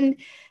 Yes. And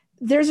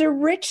there's a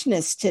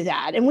richness to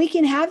that, and we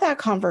can have that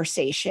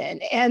conversation,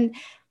 and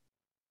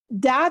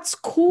that's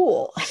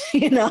cool,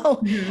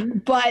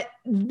 but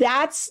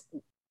that's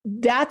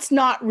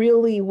not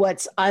really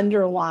what's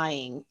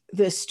underlying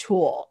this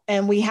tool.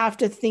 And we have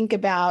to think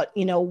about,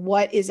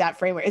 what is that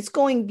framework? It's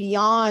going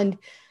beyond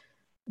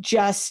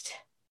just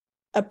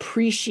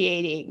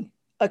appreciating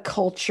a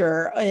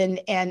culture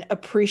and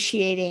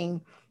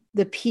appreciating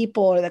the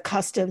people or the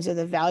customs or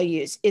the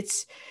values.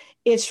 It's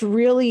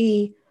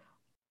really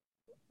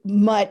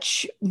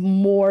much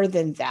more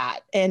than that.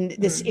 And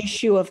this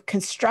issue of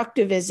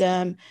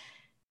constructivism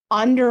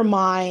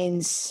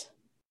undermines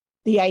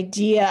the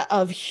idea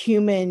of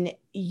human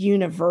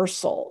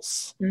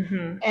universals.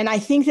 And I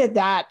think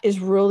that is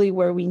really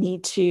where we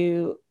need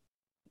to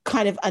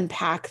kind of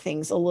unpack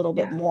things a little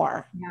bit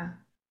more. Yeah.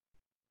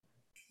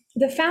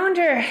 The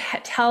founder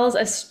tells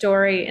a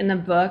story in the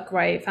book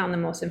where I found the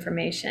most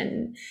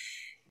information.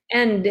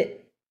 And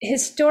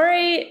his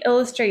story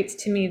illustrates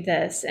to me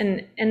this,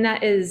 and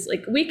that is,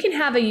 like, we can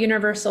have a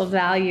universal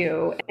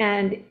value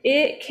and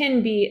it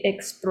can be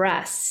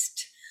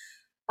expressed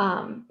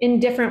in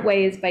different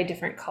ways by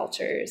different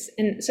cultures.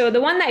 And so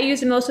the one that I use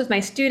the most with my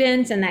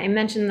students and that I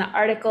mentioned in the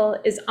article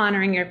is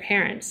honoring your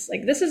parents.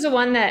 Like, this is the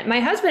one that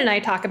my husband and I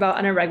talk about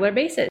on a regular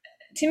basis.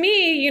 To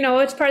me,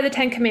 it's part of the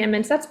 10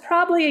 Commandments. That's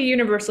probably a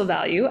universal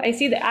value. I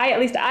see that,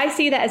 I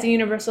see that as a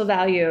universal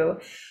value.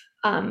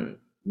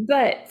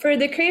 But for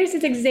the Creator's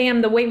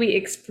exam, the way we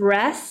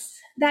express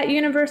that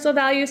universal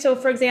value. So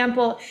for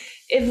example,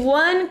 if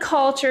one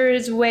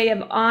culture's way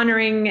of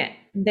honoring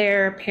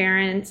their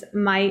parents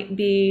might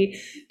be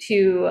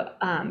to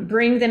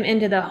bring them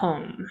into the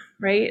home,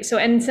 right? So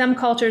in some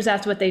cultures,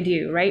 that's what they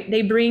do, right?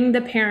 They bring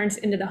the parents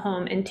into the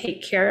home and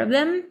take care of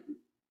them.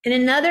 In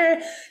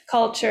another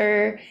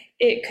culture,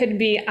 it could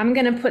be, I'm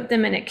going to put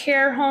them in a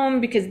care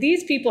home because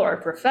these people are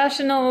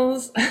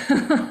professionals,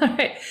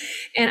 right?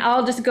 And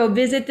I'll just go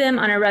visit them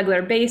on a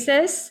regular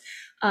basis.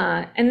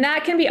 And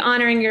that can be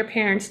honoring your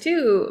parents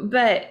too.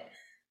 But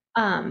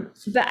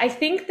I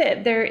think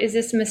that there is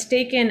this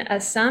mistaken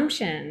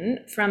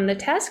assumption from the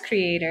test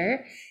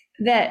creator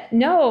that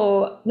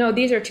no,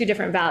 these are two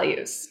different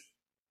values.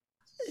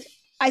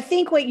 I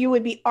think what you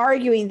would be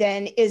arguing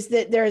then is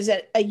that there's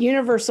a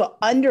universal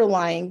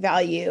underlying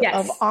value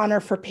Yes. of honor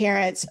for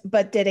parents,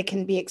 but that it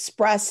can be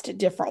expressed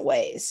different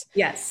ways.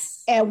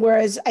 Yes. And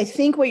whereas I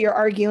think what you're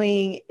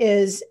arguing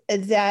is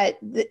that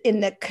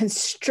in the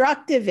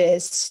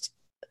constructivist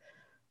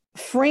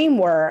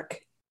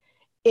framework,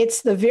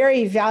 it's the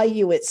very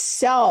value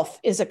itself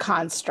is a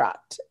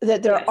construct,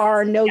 that there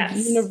are no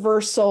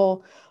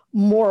universal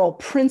moral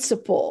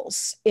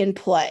principles in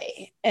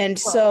play. And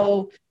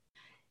so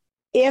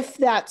if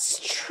that's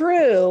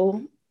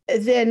true,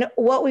 then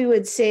what we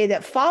would say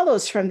that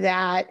follows from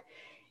that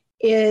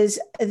is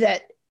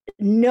that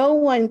no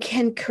one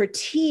can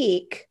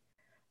critique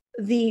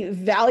the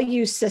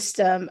value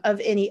system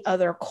of any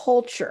other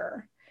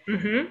culture.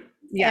 Mm-hmm.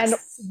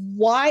 Yes. And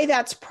why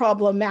that's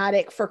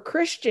problematic for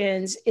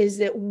Christians is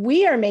that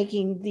we are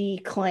making the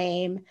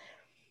claim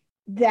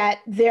that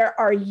there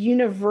are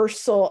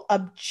universal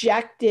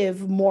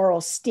objective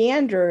moral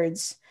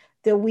standards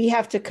that we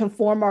have to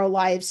conform our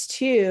lives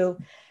to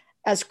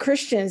as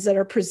Christians that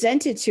are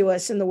presented to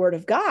us in the Word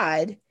of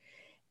God,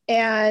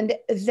 and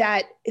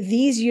that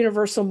these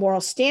universal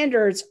moral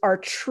standards are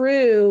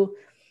true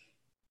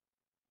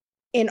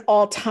in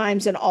all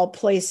times and all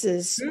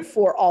places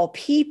for all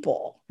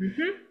people.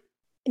 Mm-hmm.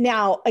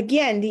 Now,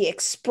 again, the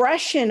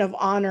expression of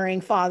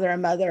honoring father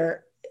and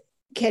mother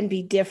can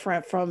be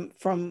different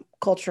from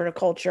culture to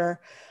culture,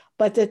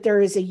 but that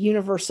there is a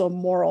universal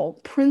moral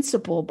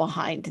principle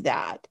behind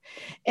that.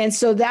 And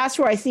so that's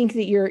where I think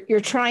that you're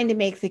trying to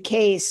make the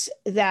case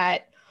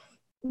that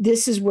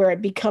this is where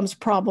it becomes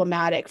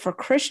problematic for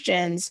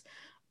Christians,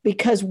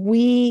 because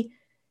we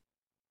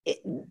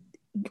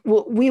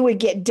would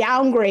get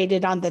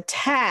downgraded on the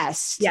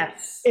test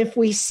if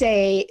we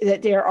say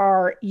that there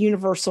are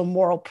universal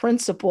moral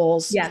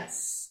principles.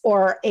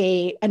 Or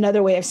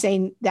another way of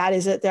saying that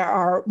is that there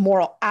are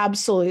moral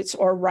absolutes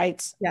or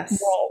rights,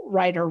 moral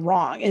right or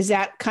wrong. Is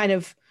that kind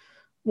of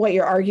what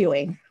you're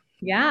arguing?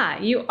 Yeah,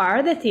 you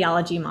are the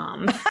theology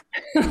mom.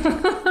 Very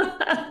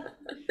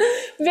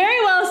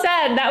well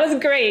said. That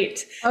was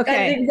great.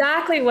 Okay. That's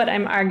exactly what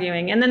I'm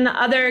arguing. And then the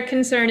other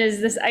concern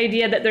is this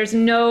idea that there's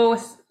no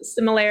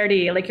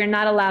similarity, like you're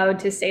not allowed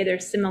to say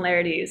there's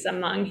similarities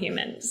among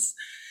humans,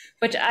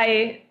 which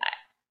I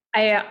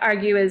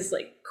argue is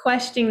like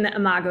questioning the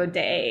Imago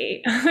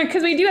Dei,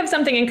 because we do have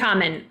something in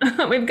common.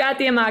 We've got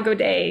the Imago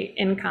Dei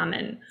in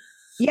common.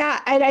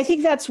 Yeah, and I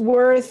think that's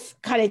worth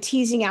kind of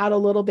teasing out a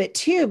little bit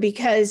too,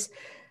 because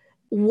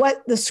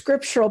what the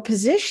scriptural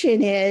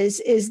position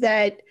is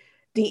that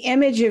the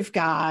image of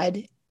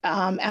God,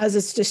 as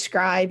it's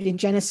described in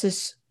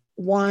Genesis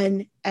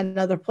 1 and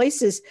other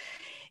places,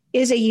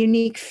 is a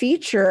unique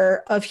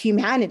feature of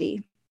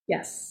humanity.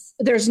 Yes.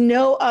 There's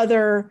no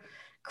other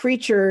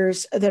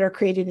creatures that are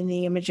created in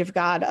the image of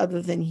God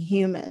other than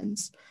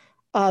humans.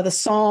 The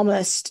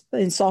psalmist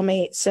in Psalm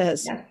 8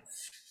 says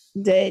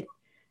that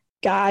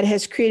God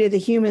has created the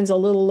humans a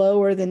little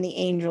lower than the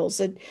angels.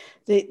 And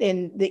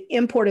the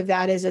import of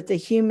that is that the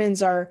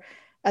humans are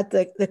at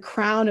the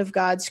crown of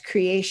God's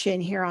creation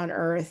here on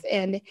earth.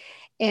 And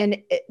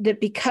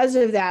that because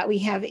of that, we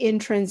have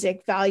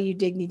intrinsic value,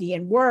 dignity,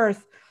 and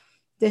worth.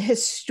 The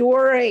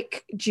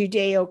historic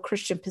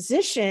Judeo-Christian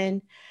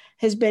position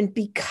has been,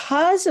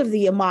 because of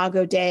the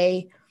Imago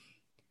Dei,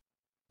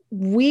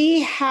 we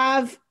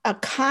have a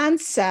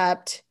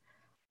concept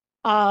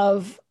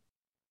of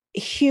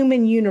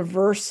human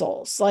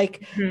universals,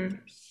 like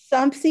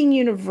something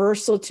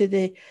universal to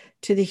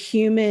the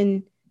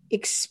human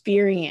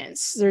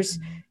experience. There's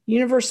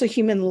universal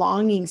human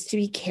longings to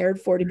be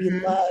cared for, to be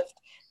loved,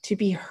 to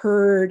be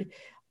heard,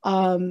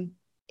 and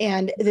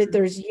that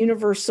there's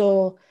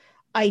universal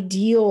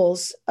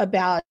ideals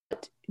about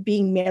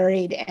being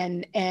married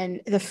and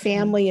the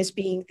family as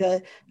being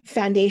the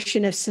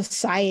foundation of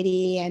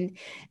society,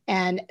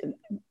 and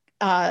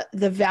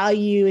the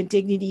value and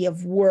dignity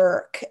of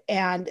work,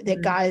 and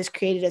that God has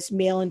created us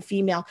male and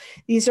female.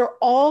 These are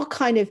all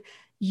kind of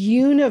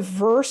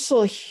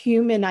universal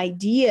human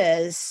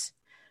ideas,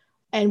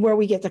 and where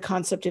we get the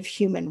concept of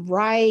human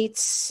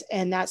rights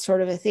and that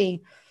sort of a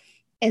thing.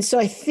 And so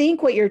I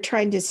think what you're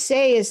trying to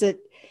say is that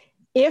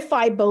if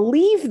I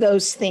believe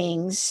those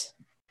things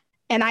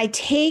and I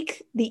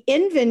take the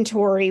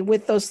inventory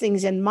with those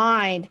things in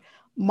mind,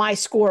 my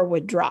score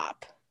would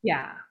drop.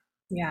 Yeah.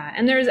 Yeah.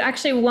 And there's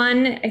actually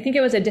one, I think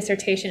it was a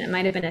dissertation, it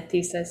might have been a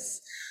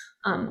thesis,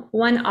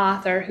 one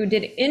author who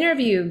did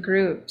interview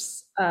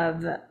groups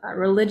of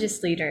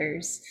religious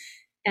leaders,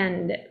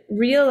 and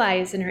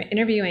realized in her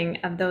interviewing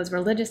of those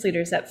religious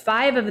leaders that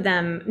 5 of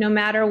them, no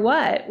matter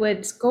what,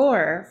 would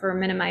score for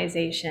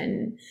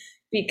minimization,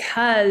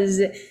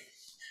 because,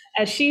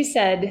 as she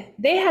said,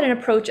 they had an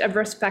approach of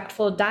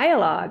respectful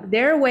dialogue.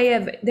 Their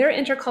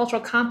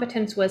intercultural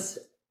competence was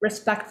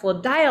respectful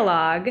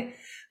dialogue,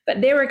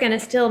 but they were going to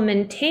still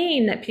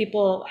maintain that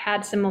people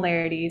had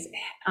similarities,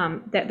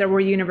 that there were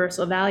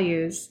universal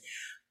values.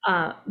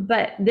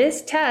 But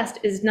this test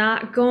is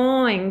not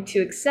going to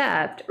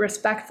accept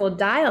respectful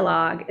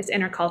dialogue as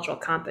intercultural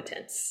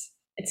competence.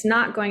 It's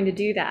not going to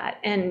do that.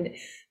 And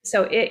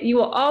so you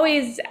will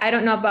always, I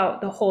don't know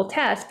about the whole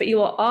test, but you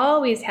will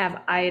always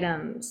have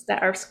items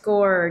that are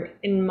scored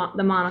in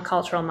the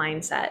monocultural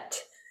mindset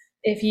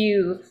if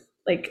you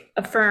like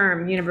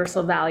affirm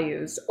universal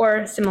values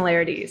or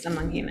similarities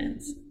among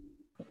humans.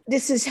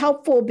 This is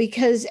helpful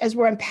because as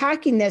we're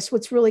unpacking this,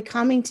 what's really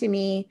coming to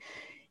me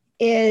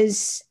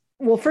is,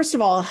 well, first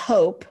of all,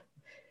 hope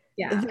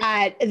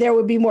that there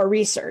would be more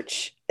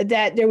research,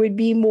 that there would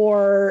be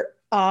more,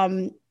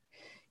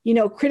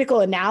 critical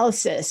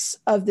analysis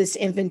of this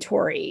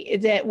inventory,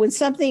 that when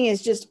something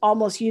is just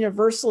almost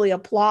universally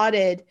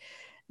applauded,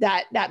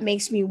 that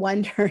makes me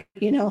wonder,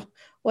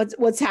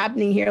 what's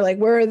happening here? Like,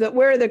 where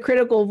are the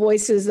critical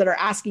voices that are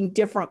asking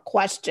different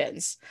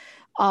questions?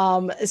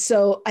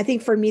 So I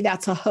think for me,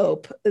 that's a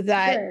hope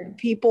that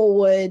people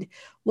would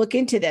look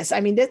into this.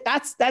 I mean,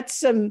 that's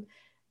some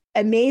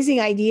amazing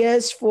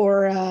ideas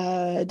for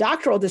a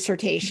doctoral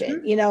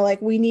dissertation.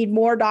 Like we need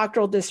more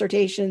doctoral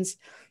dissertations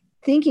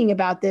thinking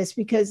about this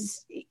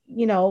because,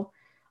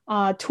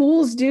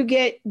 tools do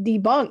get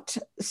debunked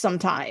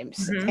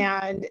sometimes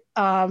and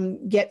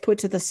get put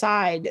to the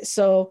side.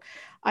 So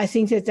I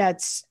think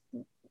that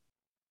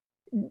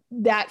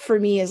for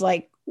me is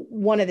like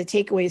one of the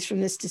takeaways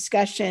from this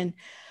discussion.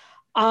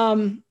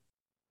 But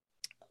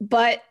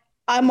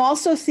I'm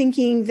also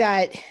thinking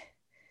that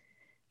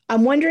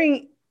I'm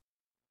wondering,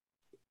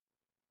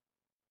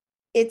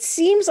 it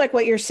seems like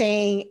what you're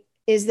saying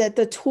is that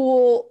the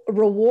tool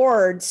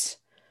rewards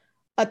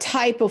a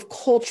type of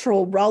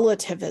cultural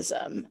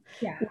relativism.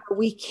 Yeah. Where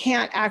we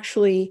can't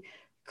actually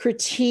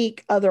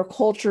critique other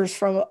cultures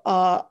from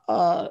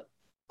a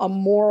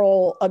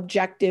moral,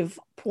 objective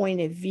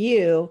point of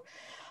view.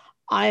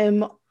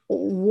 I'm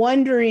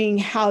wondering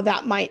how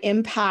that might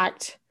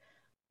impact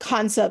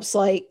concepts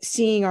like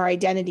seeing our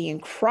identity in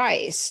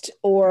Christ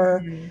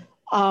or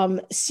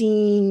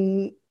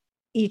seeing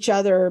each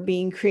other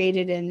being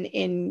created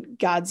in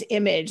God's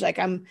image. Like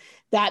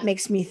that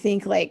makes me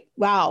think like,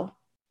 wow,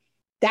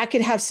 that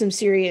could have some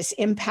serious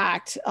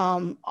impact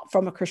from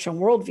a Christian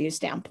worldview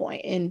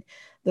standpoint, and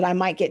that I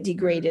might get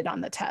degraded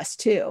on the test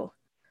too.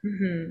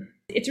 Mm-hmm.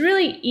 It's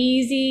really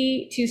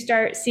easy to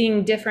start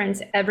seeing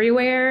difference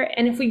everywhere.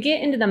 And if we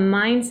get into the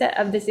mindset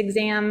of this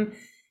exam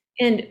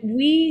and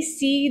we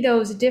see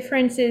those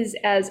differences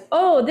as,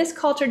 oh, this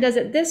culture does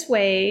it this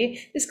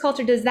way, this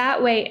culture does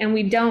that way, and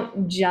we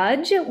don't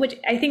judge, which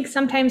I think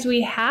sometimes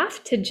we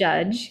have to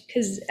judge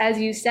because, as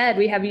you said,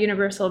 we have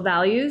universal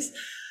values.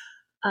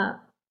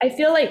 I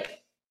feel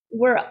like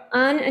we're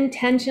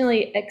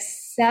unintentionally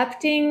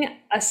accepting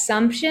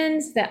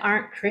assumptions that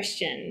aren't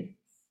Christian.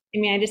 I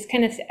mean,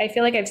 I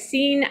feel like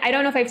I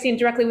don't know if I've seen it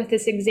directly with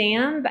this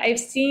exam, but I've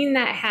seen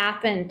that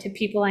happen to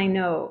people I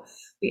know.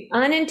 We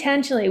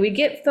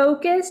get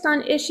focused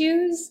on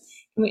issues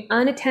and we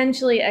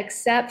unintentionally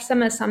accept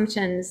some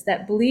assumptions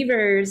that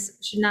believers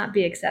should not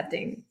be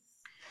accepting.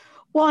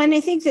 Well, and I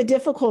think the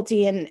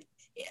difficulty in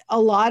a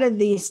lot of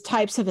these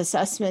types of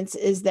assessments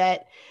is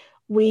that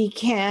we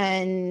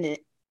can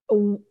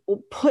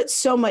put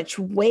so much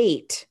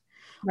weight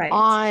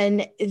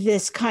on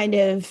this kind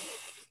of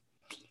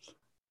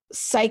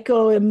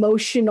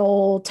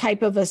psycho-emotional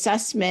type of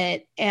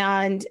assessment,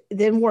 and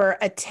then we're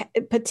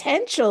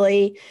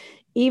potentially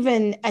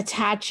even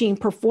attaching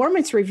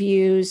performance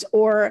reviews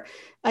or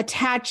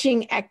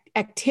attaching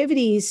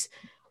activities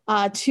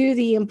to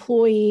the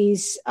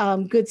employee's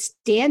good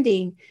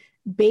standing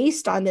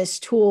based on this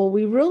tool.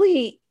 We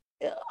really,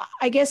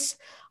 I guess,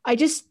 I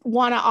just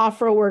want to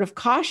offer a word of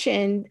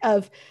caution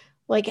of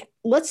like,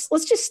 let's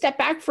just step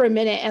back for a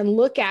minute and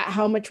look at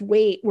how much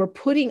weight we're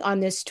putting on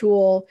this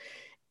tool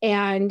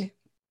and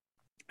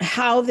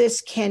how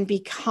this can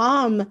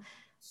become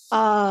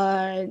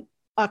a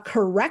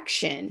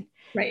correction.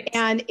 Right.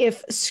 And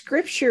if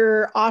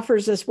Scripture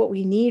offers us what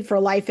we need for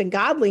life and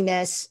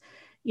godliness,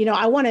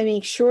 I want to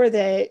make sure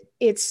that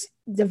it's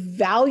the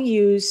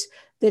values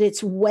that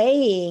it's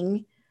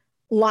weighing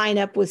line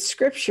up with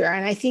Scripture.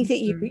 And I think that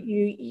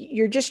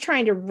you're just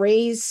trying to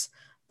raise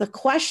the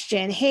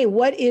question, hey,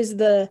 what is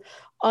the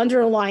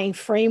underlying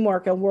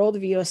framework and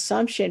worldview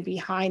assumption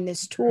behind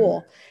this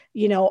tool?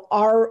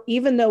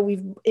 Even though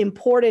we've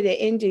imported it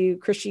into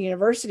Christian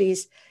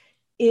universities,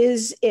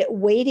 is it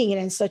weighting it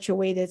in such a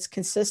way that's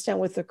consistent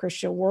with the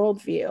Christian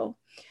worldview?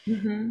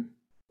 Mm-hmm.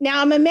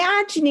 Now, I'm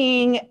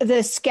imagining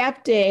the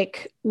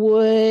skeptic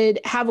would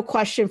have a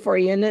question for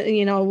you, and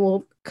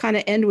we'll kind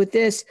of end with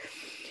this,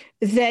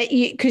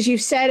 because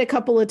you've said a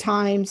couple of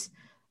times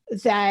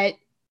that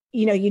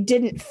you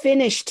didn't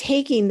finish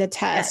taking the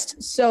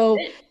test, so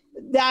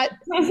that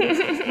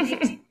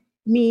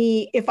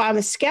me, if I'm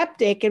a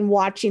skeptic and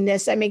watching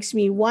this, that makes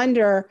me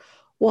wonder,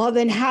 well,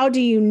 then how do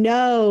you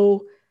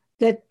know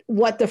that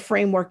what the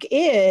framework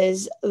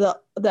is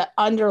that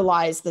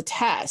underlies the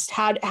test?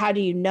 How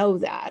do you know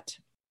that?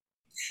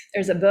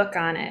 There's a book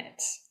on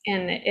it,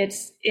 and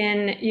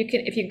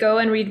if you go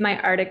and read my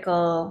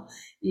article,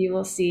 you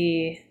will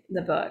see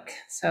the book.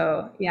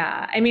 So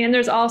yeah, I mean, and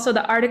there's also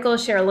the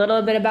articles share a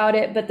little bit about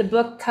it, but the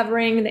book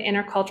covering the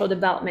intercultural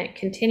development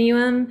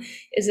continuum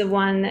is the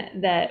one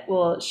that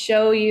will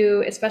show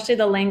you, especially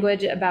the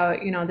language about,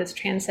 this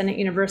transcendent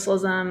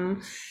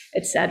universalism,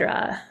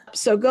 etc.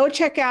 So go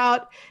check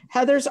out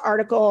Heather's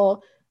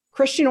article.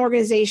 Christian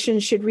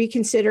organizations should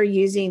reconsider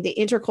using the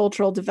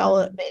intercultural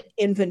development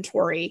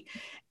inventory.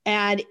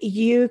 And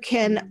you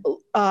can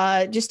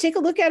just take a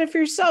look at it for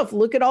yourself.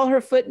 Look at all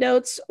her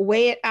footnotes,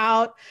 weigh it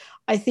out.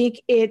 I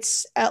think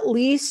it's at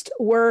least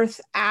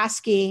worth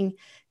asking,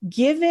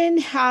 given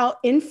how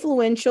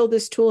influential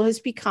this tool has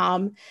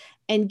become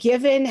and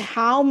given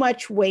how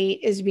much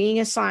weight is being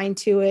assigned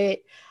to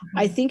it,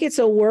 I think it's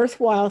a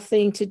worthwhile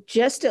thing to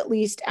just at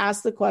least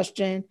ask the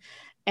question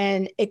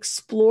and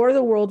explore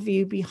the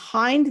worldview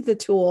behind the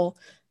tool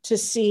to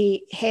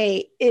see,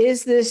 hey,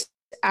 is this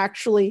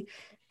actually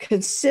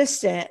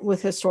consistent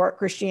with historic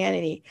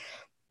Christianity?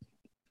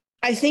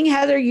 I think,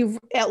 Heather, you've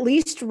at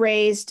least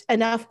raised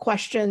enough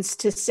questions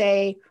to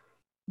say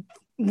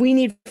we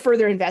need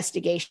further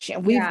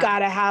investigation. We've got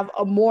to have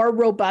a more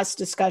robust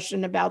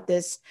discussion about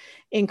this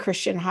in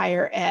Christian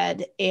higher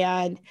ed.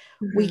 And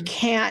we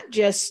can't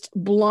just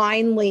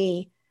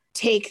blindly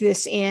take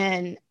this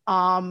in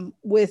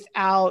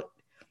without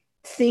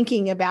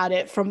thinking about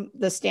it from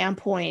the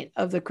standpoint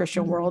of the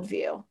Christian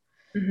worldview.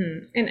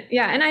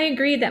 And I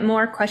agree that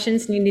more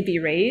questions need to be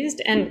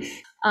raised. And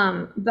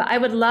but I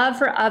would love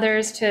for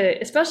others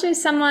to, especially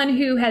someone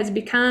who has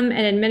become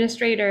an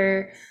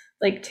administrator,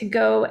 like to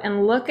go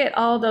and look at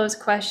all those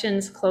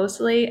questions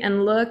closely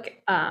and look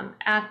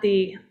at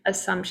the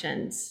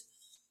assumptions.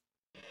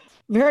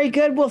 Very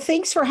good. Well,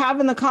 thanks for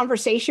having the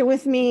conversation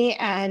with me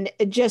and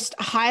just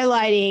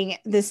highlighting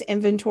this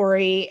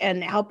inventory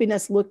and helping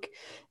us look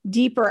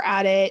deeper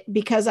at it,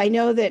 because I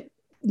know that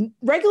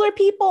regular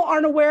people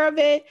aren't aware of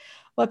it,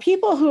 but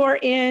people who are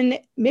in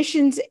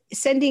missions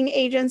sending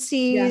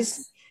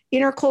agencies,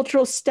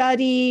 intercultural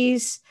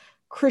studies,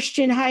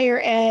 Christian higher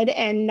ed,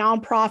 and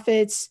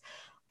nonprofits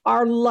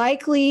are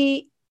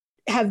likely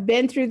have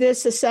been through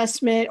this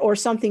assessment or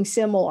something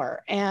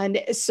similar.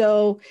 And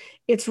so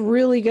it's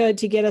really good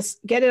to get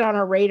it on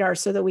our radar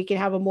so that we can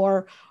have a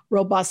more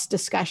robust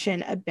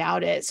discussion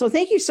about it. So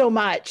thank you so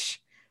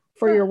much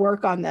for your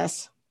work on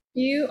this.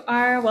 You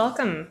are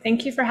welcome.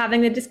 Thank you for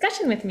having the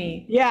discussion with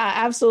me. Yeah,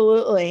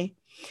 absolutely.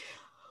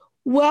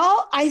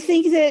 Well, I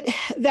think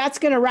that's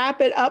going to wrap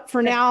it up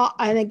for now.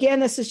 And again,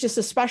 this is just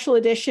a special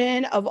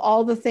edition of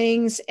All the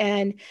Things.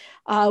 And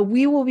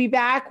we will be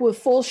back with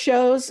full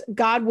shows,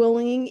 God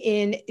willing,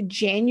 in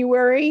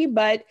January.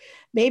 But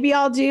maybe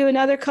I'll do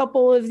another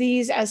couple of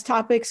these as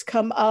topics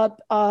come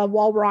up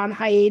while we're on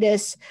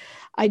hiatus.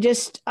 I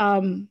just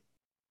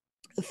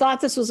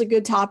thought this was a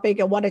good topic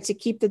and wanted to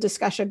keep the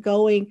discussion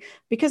going,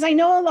 because I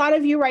know a lot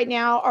of you right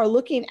now are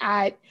looking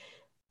at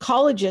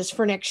colleges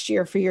for next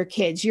year for your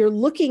kids. You're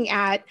looking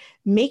at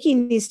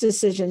making these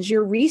decisions,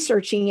 you're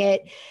researching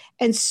it.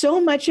 And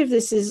so much of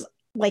this is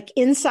like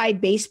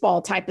inside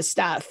baseball type of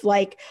stuff.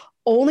 Like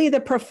only the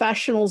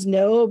professionals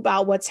know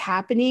about what's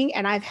happening.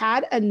 And I've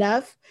had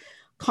enough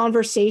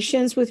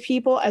conversations with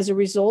people as a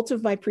result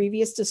of my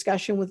previous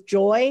discussion with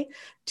Joy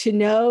to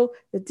know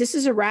that this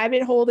is a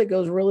rabbit hole that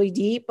goes really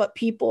deep, but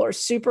people are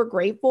super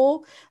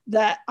grateful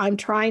that I'm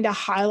trying to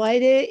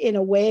highlight it in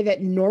a way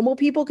that normal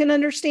people can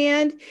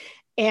understand,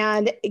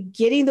 and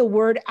getting the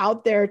word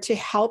out there to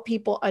help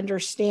people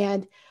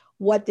understand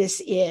what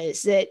this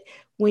is. That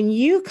when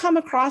you come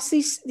across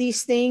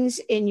these things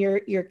in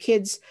your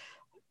kids'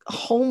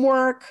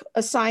 homework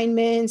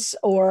assignments,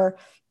 or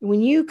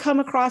when you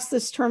come across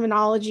this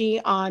terminology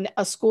on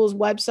a school's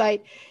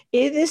website,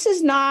 this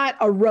is not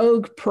a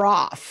rogue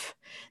prof.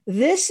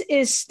 This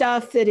is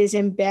stuff that is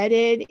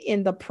embedded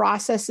in the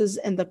processes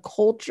and the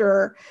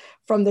culture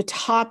from the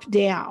top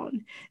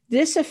down.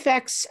 This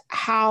affects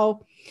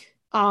how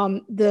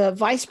the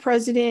vice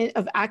president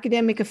of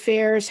academic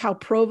affairs, how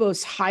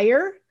provosts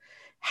hire,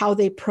 how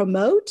they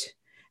promote,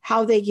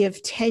 how they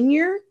give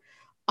tenure,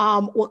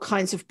 what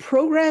kinds of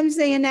programs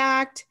they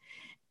enact.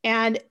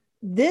 And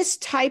this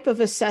type of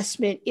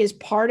assessment is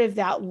part of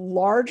that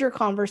larger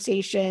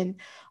conversation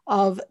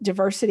of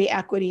diversity,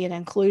 equity, and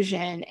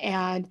inclusion.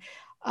 And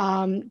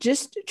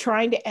just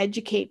trying to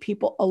educate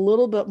people a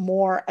little bit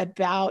more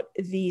about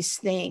these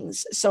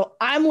things. So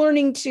I'm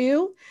learning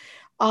too.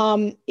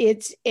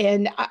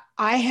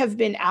 I have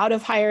been out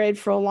of higher ed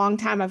for a long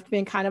time. I've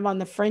been kind of on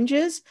the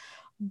fringes,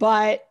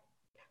 but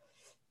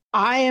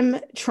I am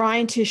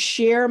trying to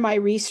share my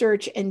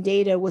research and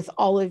data with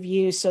all of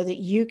you so that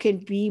you can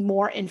be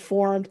more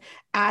informed,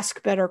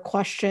 ask better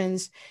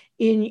questions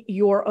in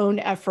your own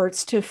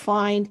efforts to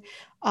find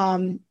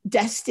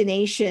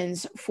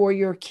destinations for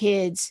your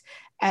kids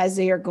as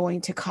they are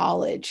going to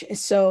college.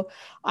 So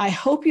I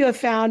hope you have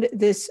found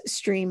this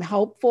stream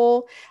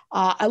helpful.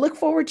 I look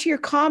forward to your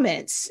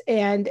comments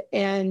and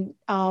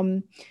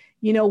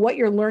what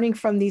you're learning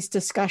from these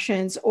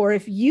discussions, or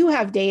if you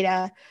have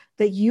data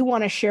that you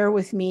want to share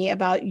with me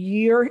about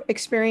your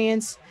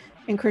experience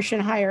in Christian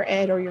higher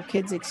ed or your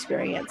kids'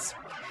 experience.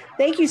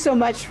 Thank you so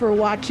much for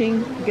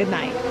watching. Good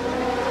night.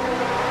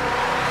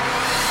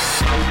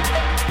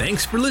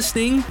 Thanks for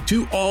listening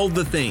to All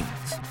the Things.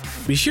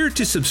 Be sure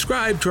to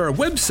subscribe to our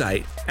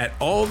website at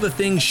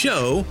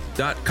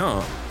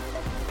allthethingshow.com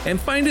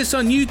and find us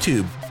on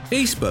YouTube,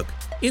 Facebook,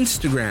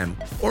 Instagram,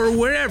 or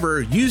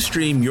wherever you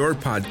stream your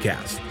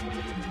podcast.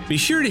 Be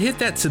sure to hit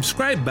that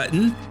subscribe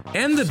button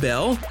and the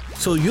bell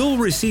so you'll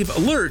receive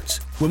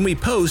alerts when we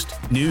post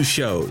new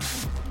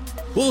shows.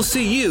 We'll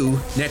see you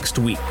next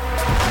week.